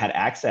Waydev, and then it had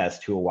access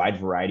to a wide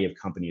variety of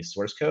companies'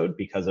 source code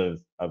because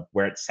of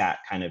where it sat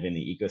kind of in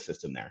the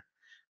ecosystem there.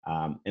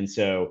 And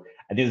so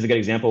I think this is a good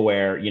example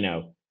where,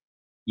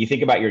 you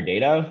think about your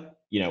data,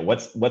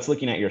 what's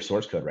looking at your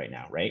source code right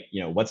now, right?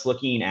 What's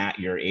looking at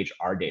your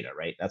HR data,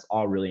 right? That's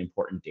all really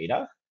important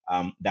data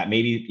that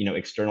maybe,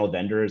 external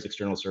vendors,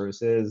 external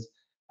services,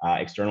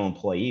 external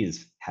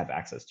employees have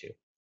access to.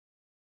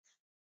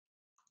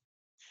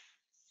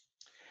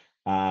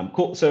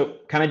 Cool. So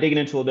kind of digging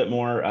into a little bit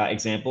more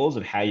examples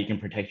of how you can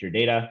protect your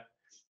data.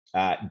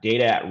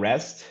 Data at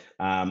rest.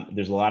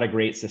 There's a lot of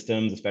great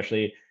systems,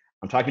 especially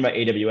I'm talking about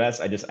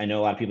AWS. I know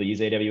a lot of people use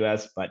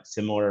AWS, but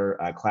similar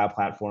cloud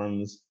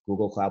platforms,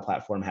 Google Cloud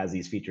Platform has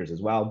these features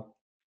as well.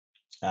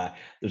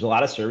 There's a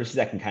lot of services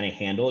that can kind of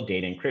handle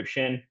data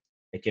encryption.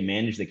 It can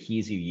manage the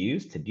keys you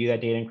use to do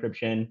that data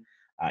encryption.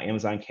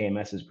 Amazon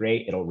KMS is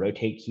great. It'll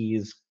rotate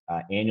keys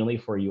annually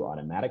for you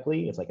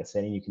automatically. It's like a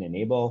setting you can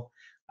enable.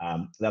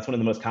 So that's one of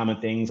the most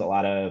common things a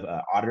lot of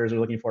auditors are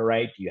looking for,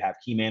 right? Do you have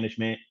key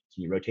management?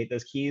 Can you rotate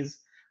those keys?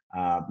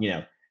 You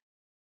know,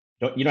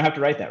 you don't have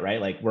to write that, right?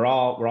 Like we're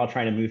all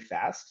trying to move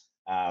fast.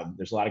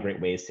 There's a lot of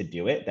great ways to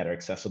do it that are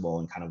accessible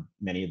in kind of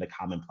many of the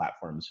common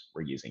platforms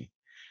we're using.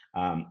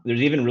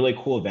 There's even really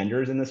cool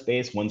vendors in the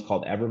space. One's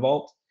called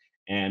Evervault,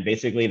 and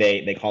basically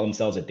they call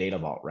themselves a data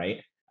vault,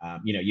 right?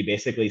 You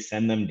basically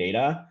send them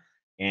data,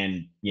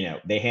 and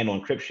they handle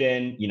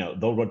encryption.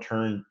 They'll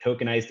return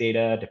tokenized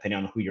data depending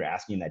on who you're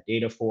asking that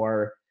data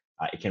for.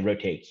 It can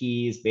rotate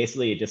keys.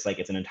 Basically,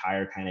 it's an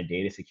entire kind of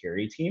data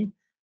security team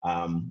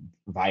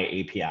via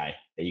API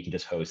that you can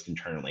just host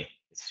internally.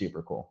 It's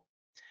super cool.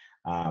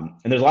 And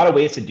there's a lot of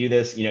ways to do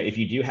this. If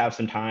you do have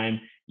some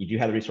time, you do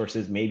have the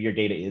resources, maybe your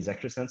data is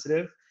extra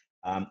sensitive.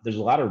 There's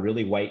a lot of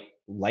really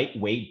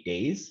lightweight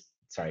ways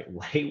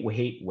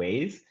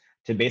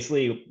to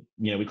basically,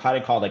 we kind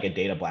of call it like a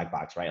data black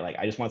box, right? Like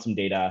I just want some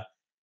data.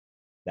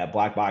 That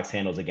black box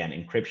handles, again,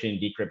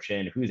 encryption,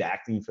 decryption, who's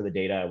acting for the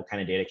data, what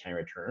kind of data can I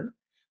return.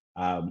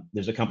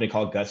 There's a company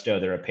called Gusto.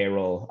 They're a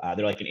payroll,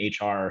 they're like an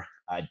HR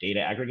data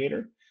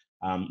aggregator.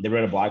 They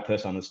wrote a blog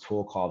post on this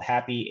tool called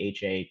Happy,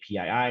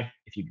 HAPII.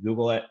 If you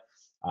Google it,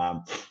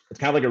 it's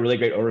kind of like a really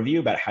great overview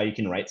about how you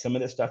can write some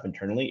of this stuff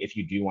internally if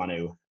you do want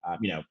to,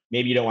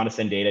 maybe you don't want to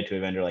send data to a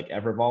vendor like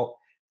Evervault.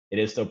 It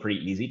is still pretty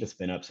easy to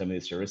spin up some of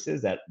these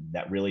services that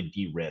really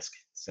de-risk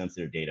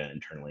sensitive data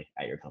internally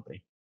at your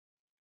company.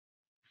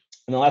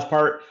 And the last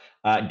part,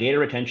 data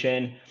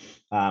retention.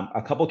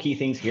 A couple key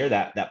things here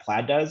that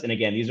Plaid does. And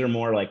again, these are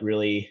more like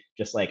really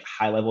just like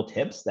high level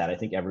tips that I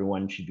think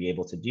everyone should be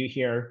able to do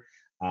here.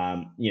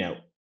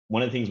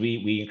 One of the things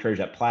we encourage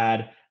at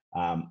Plaid,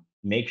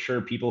 make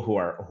sure people who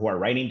are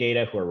writing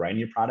data, who are writing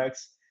your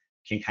products,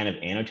 can kind of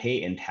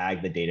annotate and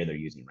tag the data they're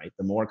using, right?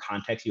 The more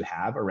context you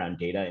have around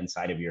data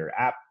inside of your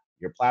app,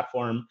 your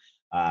platform,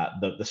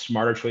 the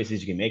smarter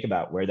choices you can make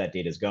about where that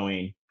data is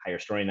going, how you're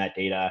storing that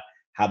data,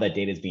 how that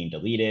data is being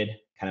deleted,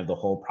 kind of the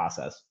whole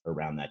process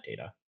around that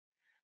data.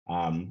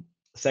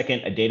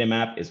 Second, a data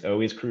map is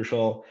always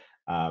crucial.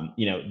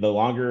 The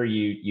longer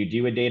you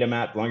do a data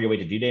map, the longer you wait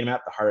to do data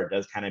map, the harder it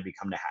does kind of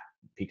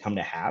become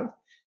to have.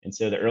 And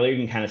so the earlier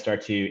you can kind of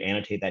start to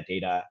annotate that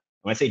data.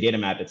 When I say data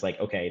map, it's like,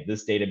 okay,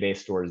 this database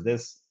stores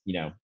this,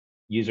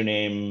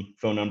 username,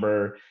 phone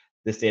number.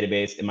 This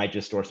database, it might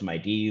just store some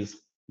IDs,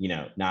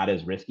 not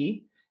as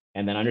risky.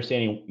 And then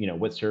understanding,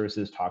 what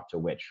services talk to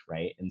which,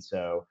 right? And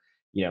so,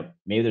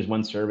 maybe there's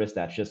one service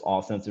that's just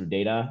all sensitive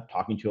data,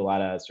 talking to a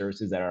lot of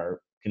services that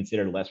are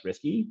considered less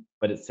risky,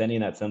 but it's sending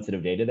that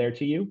sensitive data there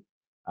to you.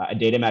 A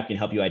data map can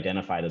help you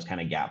identify those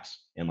kind of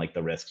gaps and like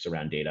the risks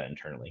around data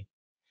internally.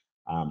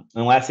 And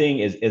the last thing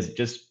is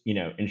just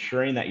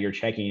ensuring that you're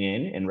checking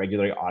in and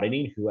regularly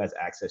auditing who has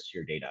access to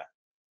your data.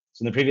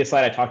 So in the previous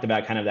slide, I talked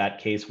about kind of that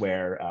case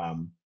where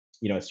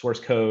a source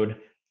code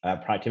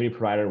productivity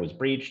provider was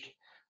breached.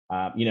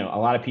 A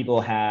lot of people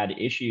had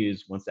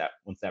issues once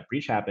that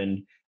breach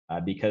happened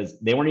because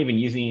they weren't even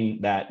using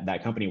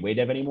that company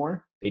Waydev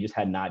anymore. They just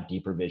had not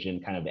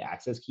deprovisioned kind of the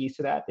access keys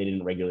to that. They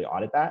didn't regularly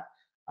audit that,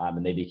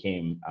 and they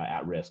became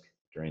at risk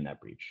during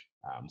that breach.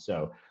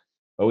 So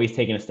always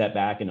taking a step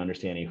back and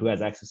understanding who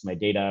has access to my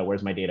data,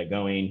 where's my data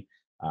going,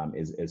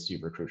 is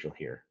super crucial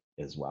here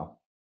as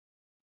well.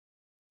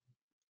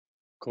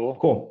 Cool.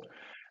 Cool.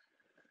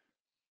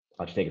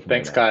 I'll just take it from there,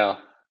 Thanks, Matt.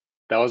 Kyle.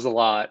 That was a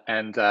lot.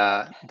 And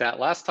that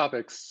last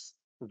topic's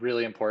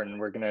really important.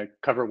 We're going to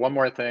cover one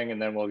more thing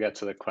and then we'll get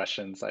to the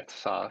questions. I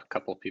saw a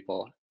couple of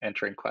people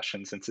entering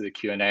questions into the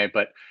Q&A,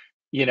 but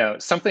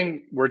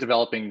something we're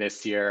developing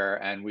this year,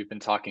 and we've been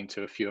talking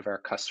to a few of our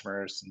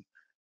customers and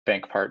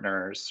bank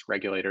partners,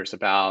 regulators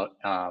about,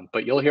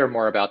 but you'll hear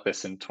more about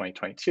this in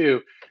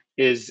 2022,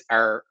 is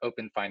our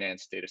open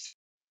finance data.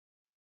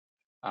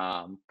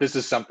 This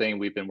is something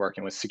we've been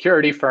working with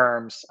security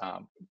firms,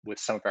 with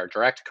some of our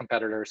direct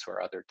competitors who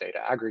are other data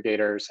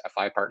aggregators,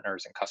 FI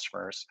partners, and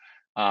customers,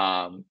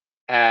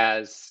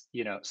 as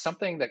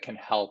something that can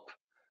help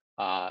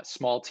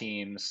small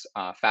teams,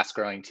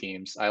 fast-growing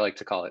teams. I like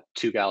to call it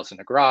two gals in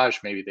a garage.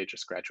 Maybe they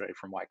just graduated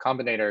from Y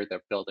Combinator.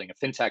 They're building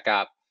a fintech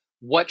app.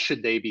 What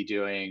should they be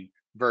doing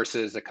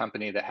versus a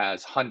company that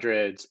has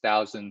hundreds,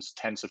 thousands,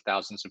 tens of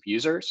thousands of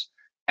users?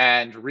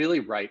 And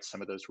really write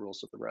some of those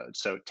rules of the road.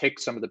 So take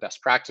some of the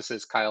best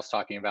practices Kyle's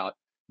talking about,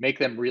 make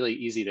them really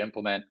easy to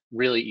implement,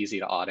 really easy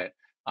to audit.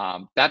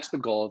 That's the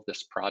goal of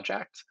this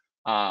project.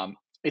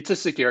 It's a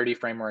security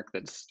framework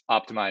that's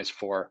optimized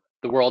for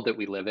the world that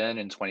we live in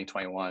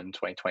 2021,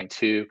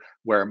 2022,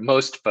 where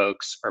most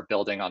folks are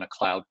building on a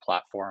cloud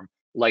platform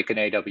like an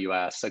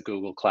AWS, a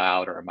Google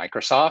Cloud, or a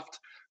Microsoft.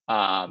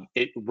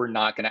 We're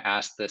not going to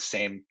ask the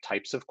same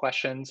types of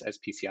questions as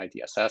PCI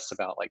DSS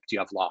about like, do you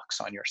have locks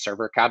on your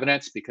server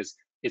cabinets? Because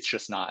it's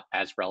just not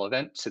as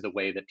relevant to the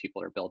way that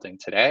people are building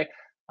today.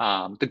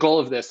 The goal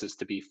of this is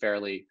to be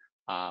fairly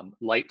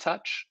light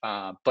touch,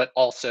 but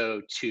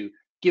also to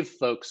give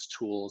folks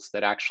tools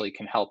that actually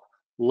can help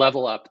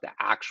level up the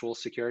actual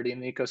security in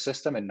the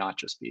ecosystem and not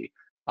just be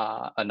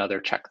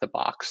another check the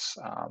box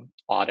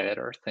audit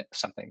or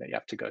something that you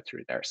have to go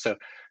through there. So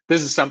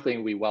this is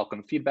something we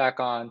welcome feedback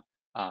on.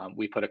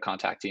 We put a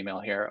contact email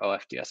here,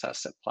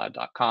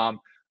 ofdss@plaid.com.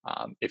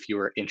 If you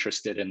were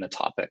interested in the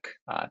topic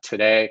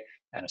today,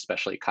 and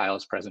especially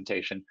Kyle's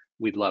presentation,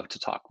 we'd love to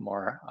talk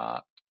more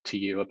to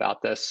you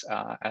about this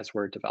as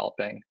we're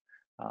developing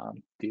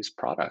these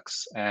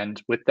products.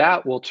 And with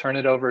that, we'll turn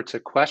it over to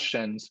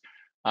questions.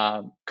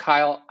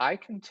 Kyle, I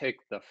can take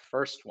the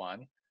first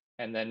one,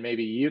 and then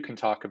maybe you can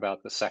talk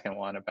about the second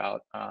one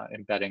about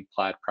embedding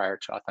Plaid prior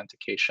to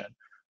authentication,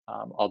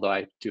 although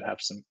I do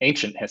have some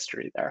ancient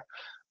history there.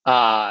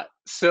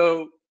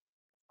 So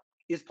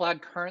is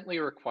Plaid currently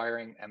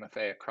requiring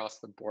MFA across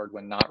the board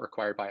when not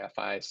required by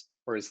FIs,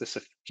 or is this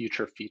a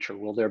future feature?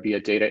 Will there be a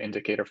data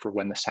indicator for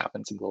when this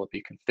happens, and will it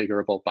be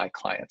configurable by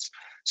clients?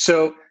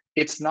 So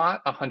it's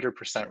not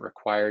 100%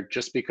 required,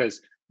 just because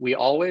we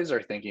always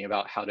are thinking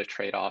about how to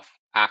trade off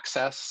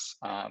access,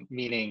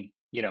 meaning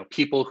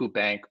people who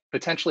bank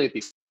potentially at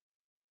these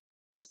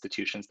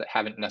institutions that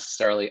haven't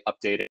necessarily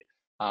updated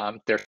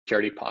their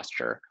security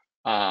posture,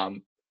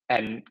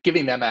 and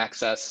giving them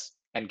access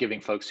and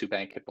giving folks who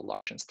bank at the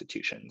large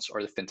institutions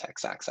or the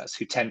fintechs access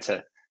who tend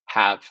to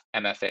have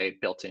MFA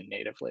built in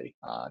natively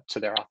to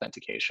their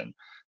authentication.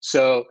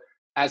 So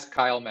as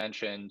Kyle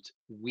mentioned,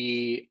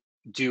 we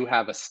do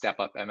have a step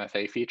up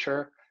MFA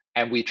feature,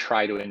 and we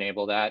try to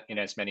enable that in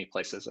as many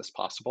places as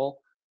possible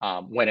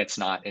when it's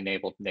not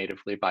enabled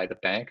natively by the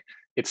bank.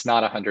 It's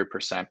not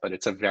 100%, but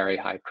it's a very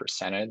high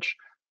percentage.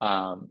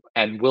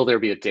 And will there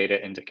be a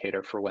data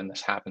indicator for when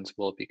this happens?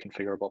 Will it be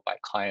configurable by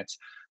clients?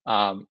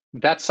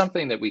 That's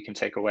something that we can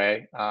take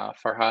away,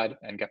 Farhad,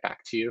 and get back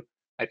to you.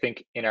 I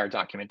think in our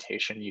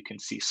documentation, you can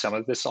see some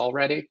of this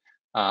already,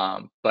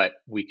 but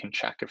we can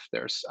check if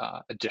there's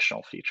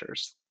additional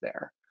features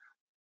there.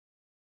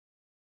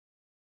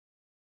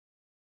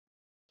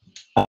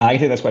 I can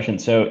take this question.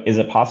 So is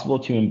it possible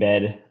to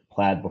embed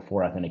Plaid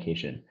before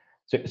authentication?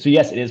 So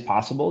yes, it is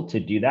possible to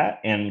do that.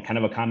 And kind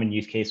of a common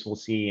use case we'll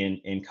see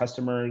in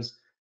customers,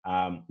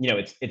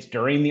 it's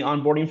during the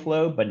onboarding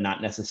flow, but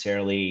not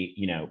necessarily,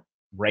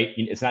 right.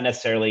 It's not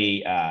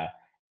necessarily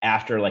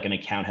after like an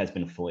account has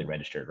been fully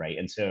registered, right?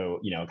 And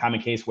so, a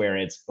common case where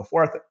it's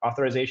before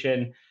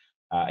authorization,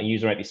 a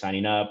user might be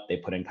signing up, they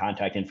put in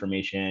contact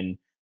information,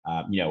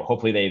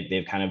 hopefully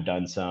they've kind of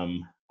done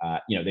some,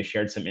 they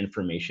shared some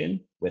information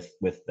with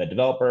the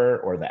developer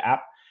or the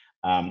app,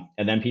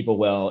 and then people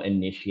will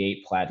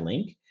initiate Plaid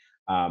link,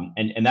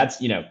 and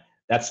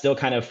that's still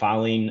kind of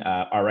following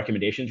our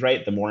recommendations,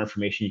 right? The more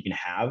information you can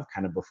have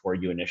kind of before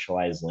you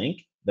initialize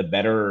link, the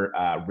better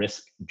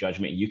risk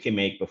judgment you can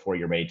make before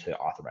you're ready to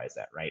authorize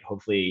that, right?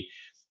 Hopefully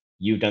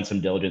you've done some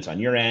diligence on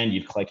your end,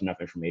 you've collected enough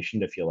information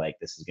to feel like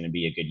this is going to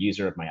be a good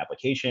user of my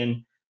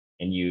application,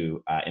 and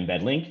you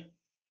embed link,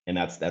 and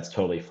that's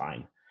totally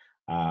fine.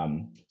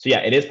 So yeah,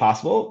 it is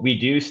possible. We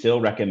do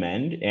still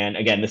recommend, and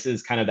again, this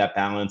is kind of that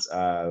balance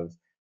of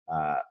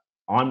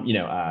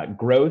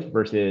growth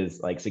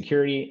versus like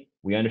security.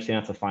 We understand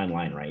it's a fine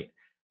line, right?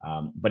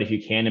 But if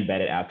you can embed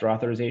it after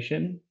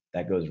authorization,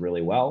 that goes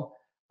really well.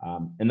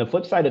 And the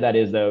flip side of that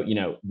is, though,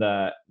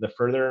 the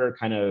further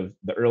kind of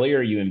the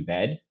earlier you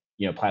embed,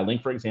 Plaid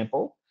Link, for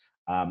example,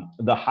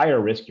 the higher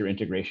risk your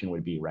integration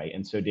would be, right?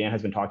 And so Dan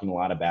has been talking a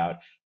lot about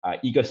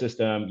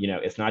ecosystem.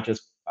 It's not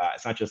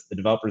just the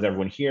developers,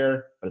 everyone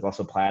here, but it's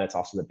also Plaid, it's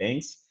also the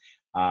banks.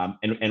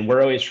 And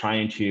we're always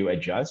trying to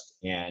adjust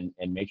and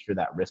make sure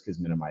that risk is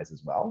minimized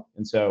as well.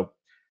 And so,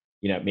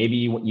 maybe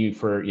you want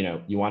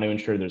to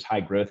ensure there's high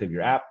growth of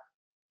your app.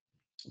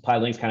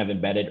 Plaid Link's kind of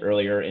embedded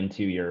earlier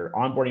into your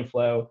onboarding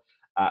flow.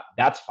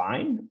 That's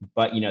fine,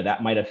 but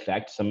that might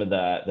affect some of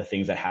the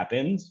things that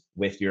happens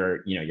with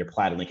your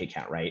Plaid Link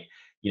account, right?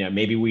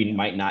 Maybe we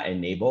might not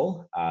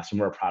enable some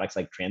of our products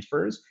like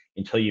transfers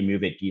until you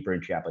move it deeper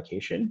into your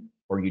application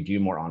or you do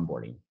more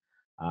onboarding.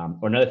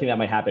 Or another thing that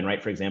might happen,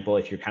 right? For example,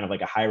 if you're kind of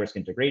like a high risk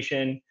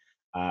integration,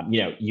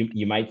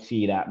 you might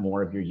see that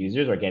more of your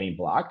users are getting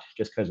blocked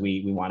just because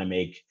we want to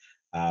make,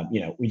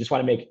 we just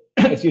want to make,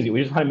 excuse me,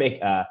 we just want to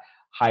make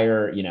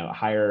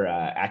higher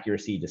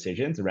accuracy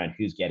decisions around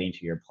who's getting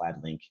to your Plaid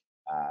Link,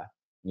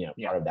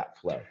 part of that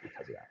flow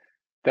because of that.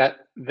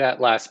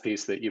 That last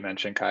piece that you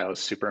mentioned, Kyle, is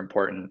super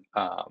important.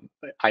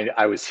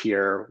 I was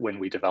here when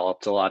we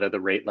developed a lot of the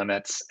rate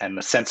limits, and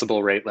the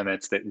sensible rate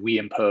limits that we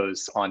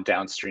impose on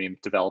downstream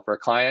developer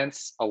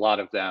clients. A lot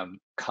of them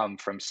come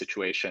from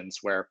situations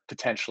where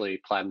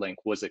potentially Plaid Link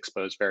was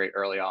exposed very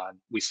early on.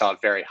 We saw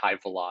very high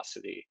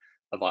velocity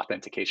of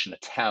authentication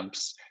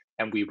attempts,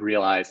 and we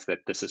realize that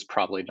this is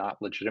probably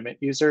not legitimate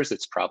users.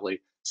 It's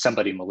probably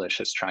somebody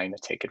malicious trying to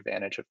take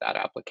advantage of that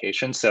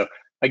application. So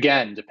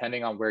again,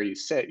 depending on where you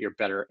sit, you're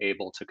better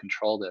able to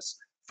control this.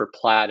 For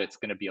Plaid, it's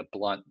going to be a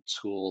blunt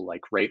tool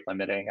like rate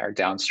limiting our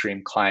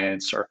downstream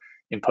clients or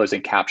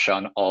imposing CAPTCHA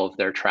on all of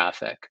their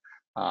traffic.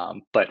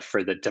 But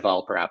for the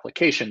developer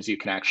applications, you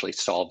can actually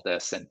solve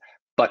this and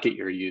bucket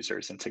your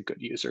users into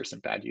good users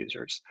and bad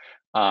users.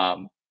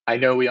 I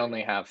know we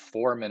only have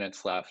 4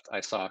 minutes left.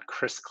 I saw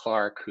Chris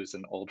Clark, who's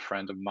an old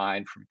friend of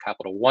mine from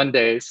Capital One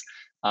days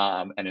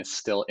and is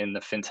still in the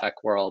fintech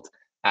world,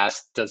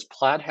 asked, does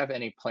Plaid have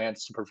any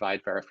plans to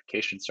provide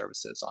verification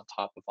services on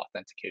top of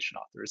authentication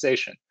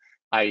authorization,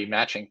 i.e.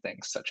 matching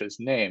things such as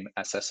name,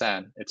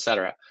 SSN,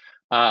 etc.?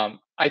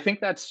 I think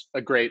that's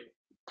a great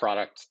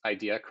product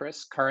idea,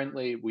 Chris.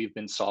 Currently, we've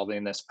been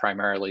solving this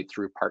primarily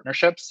through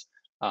partnerships.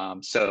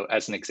 So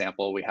as an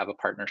example, we have a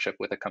partnership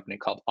with a company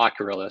called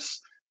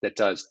Oculus that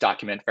does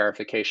document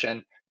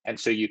verification. And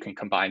so you can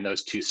combine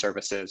those two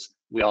services.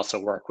 We also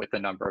work with a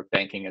number of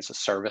banking as a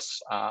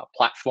service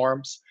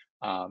platforms.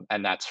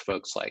 And that's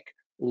folks like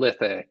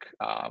Lithic,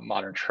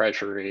 Modern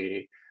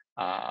Treasury,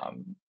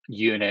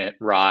 Unit,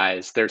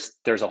 Rise.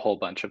 There's a whole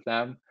bunch of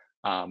them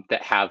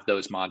that have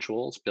those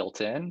modules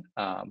built in.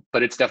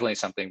 But it's definitely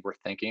something we're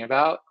thinking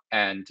about.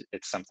 And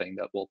it's something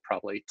that we'll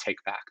probably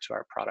take back to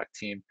our product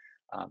team.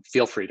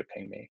 Feel free to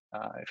ping me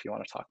if you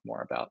want to talk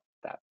more about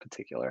that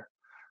particular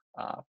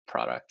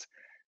product.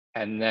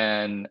 And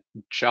then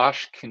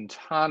Josh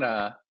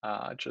Quintana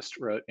just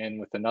wrote in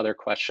with another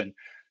question.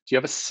 Do you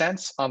have a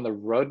sense on the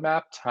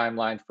roadmap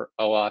timeline for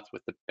OAuth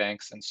with the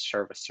banks and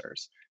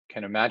servicers?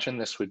 Can imagine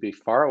this would be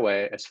far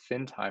away as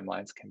fin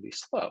timelines can be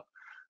slow.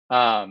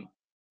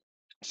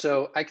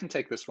 So I can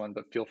take this one,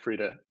 but feel free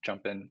to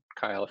jump in,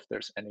 Kyle, if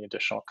there's any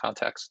additional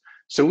context.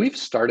 So we've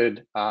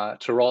started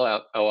to roll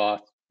out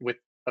OAuth with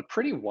a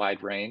pretty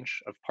wide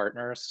range of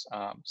partners.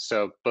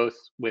 So both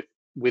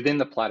within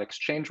the Plaid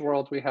Exchange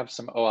world, we have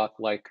some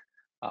OAuth-like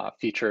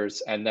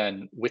features, and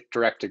then with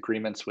direct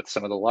agreements with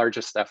some of the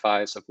largest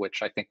FIs, of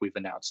which I think we've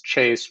announced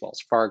Chase,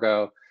 Wells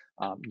Fargo,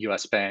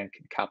 US Bank,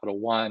 and Capital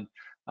One,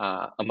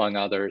 among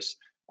others.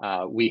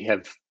 We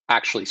have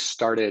actually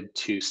started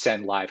to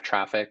send live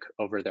traffic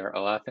over their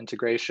OAuth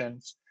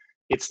integrations.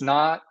 It's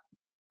not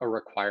a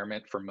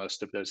requirement for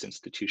most of those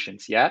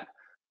institutions yet,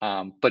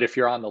 but if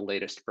you're on the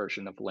latest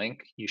version of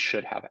Link, you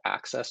should have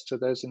access to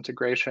those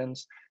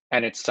integrations.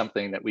 And it's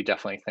something that we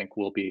definitely think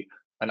will be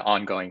an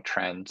ongoing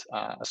trend,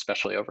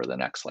 especially over the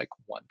next like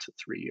 1 to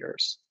 3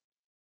 years.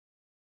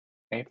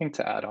 Anything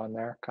to add on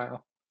there,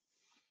 Kyle?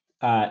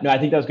 No, I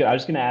think that was good. I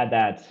was just going to add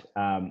that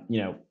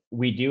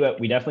we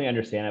definitely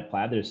understand at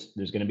Plaid there's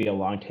going to be a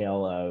long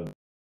tail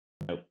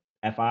of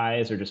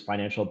FIs or just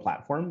financial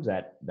platforms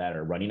that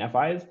are running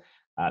FIs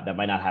that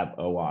might not have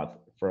OAuth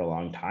for a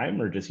long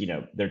time, or just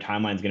their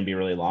timeline is going to be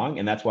really long,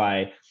 and that's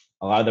why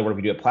a lot of the work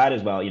we do at Plaid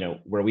as well,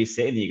 where we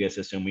sit in the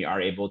ecosystem, we are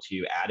able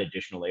to add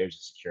additional layers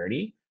of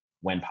security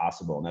when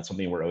possible, and that's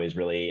something we're always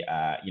really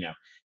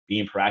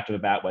being proactive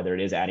about, whether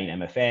it is adding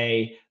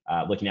MFA,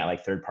 looking at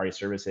like third-party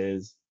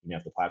services.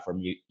 If the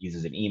platform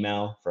uses an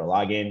email for a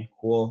login,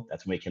 cool.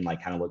 That's when we can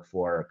like kind of look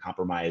for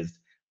compromised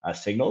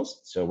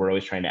signals. So we're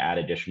always trying to add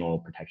additional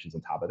protections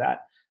on top of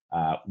that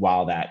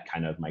while that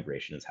kind of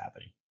migration is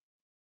happening.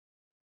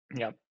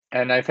 Yeah,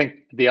 and I think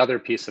the other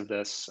piece of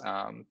this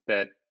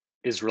that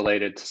is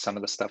related to some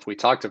of the stuff we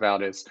talked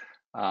about is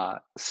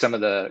some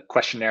of the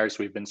questionnaires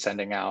we've been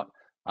sending out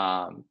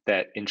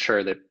that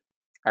ensure that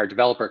our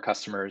developer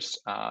customers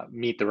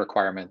meet the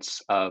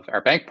requirements of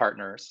our bank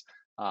partners.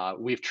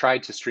 We've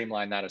tried to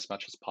streamline that as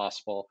much as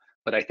possible,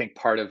 but I think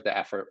part of the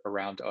effort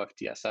around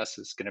OFDSS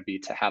is going to be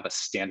to have a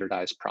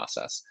standardized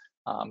process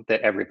that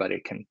everybody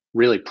can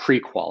really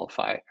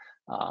pre-qualify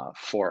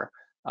for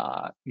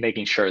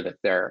making sure that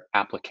their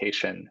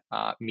application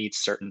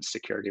meets certain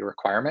security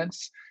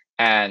requirements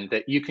and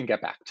that you can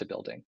get back to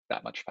building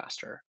that much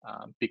faster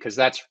because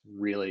that's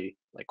really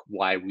like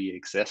why we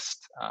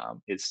exist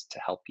is to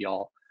help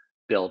y'all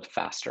build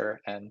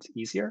faster and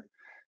easier.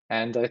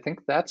 And I think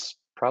that's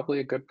probably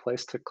a good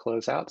place to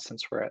close out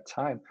since we're at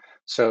time.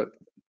 So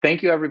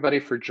thank you everybody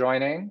for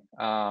joining.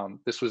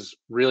 This was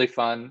really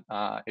fun.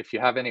 If you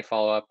have any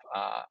follow-up,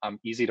 I'm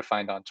easy to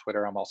find on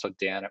Twitter. I'm also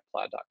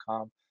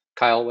dan@plaid.com.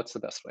 Kyle, what's the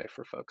best way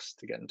for folks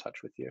to get in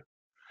touch with you?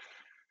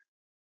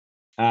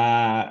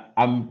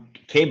 I'm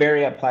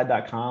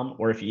kbarry@plaid.com,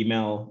 or if you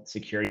email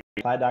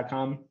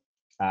security@plaid.com.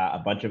 A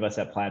bunch of us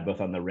at Plaid, both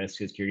on the risk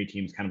and security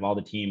teams, kind of all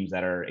the teams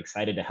that are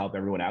excited to help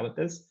everyone out with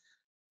this,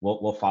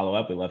 we'll follow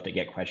up. We love to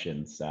get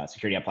questions.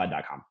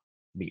 Security@plaid.com.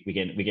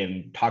 We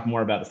can talk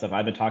more about the stuff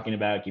I've been talking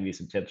about, give you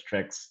some tips,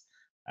 tricks,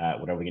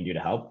 whatever we can do to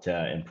help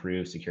to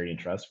improve security and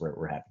trust.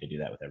 We're happy to do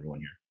that with everyone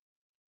here.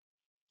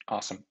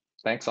 Awesome.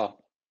 Thanks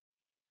all.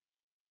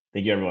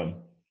 Thank you,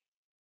 everyone.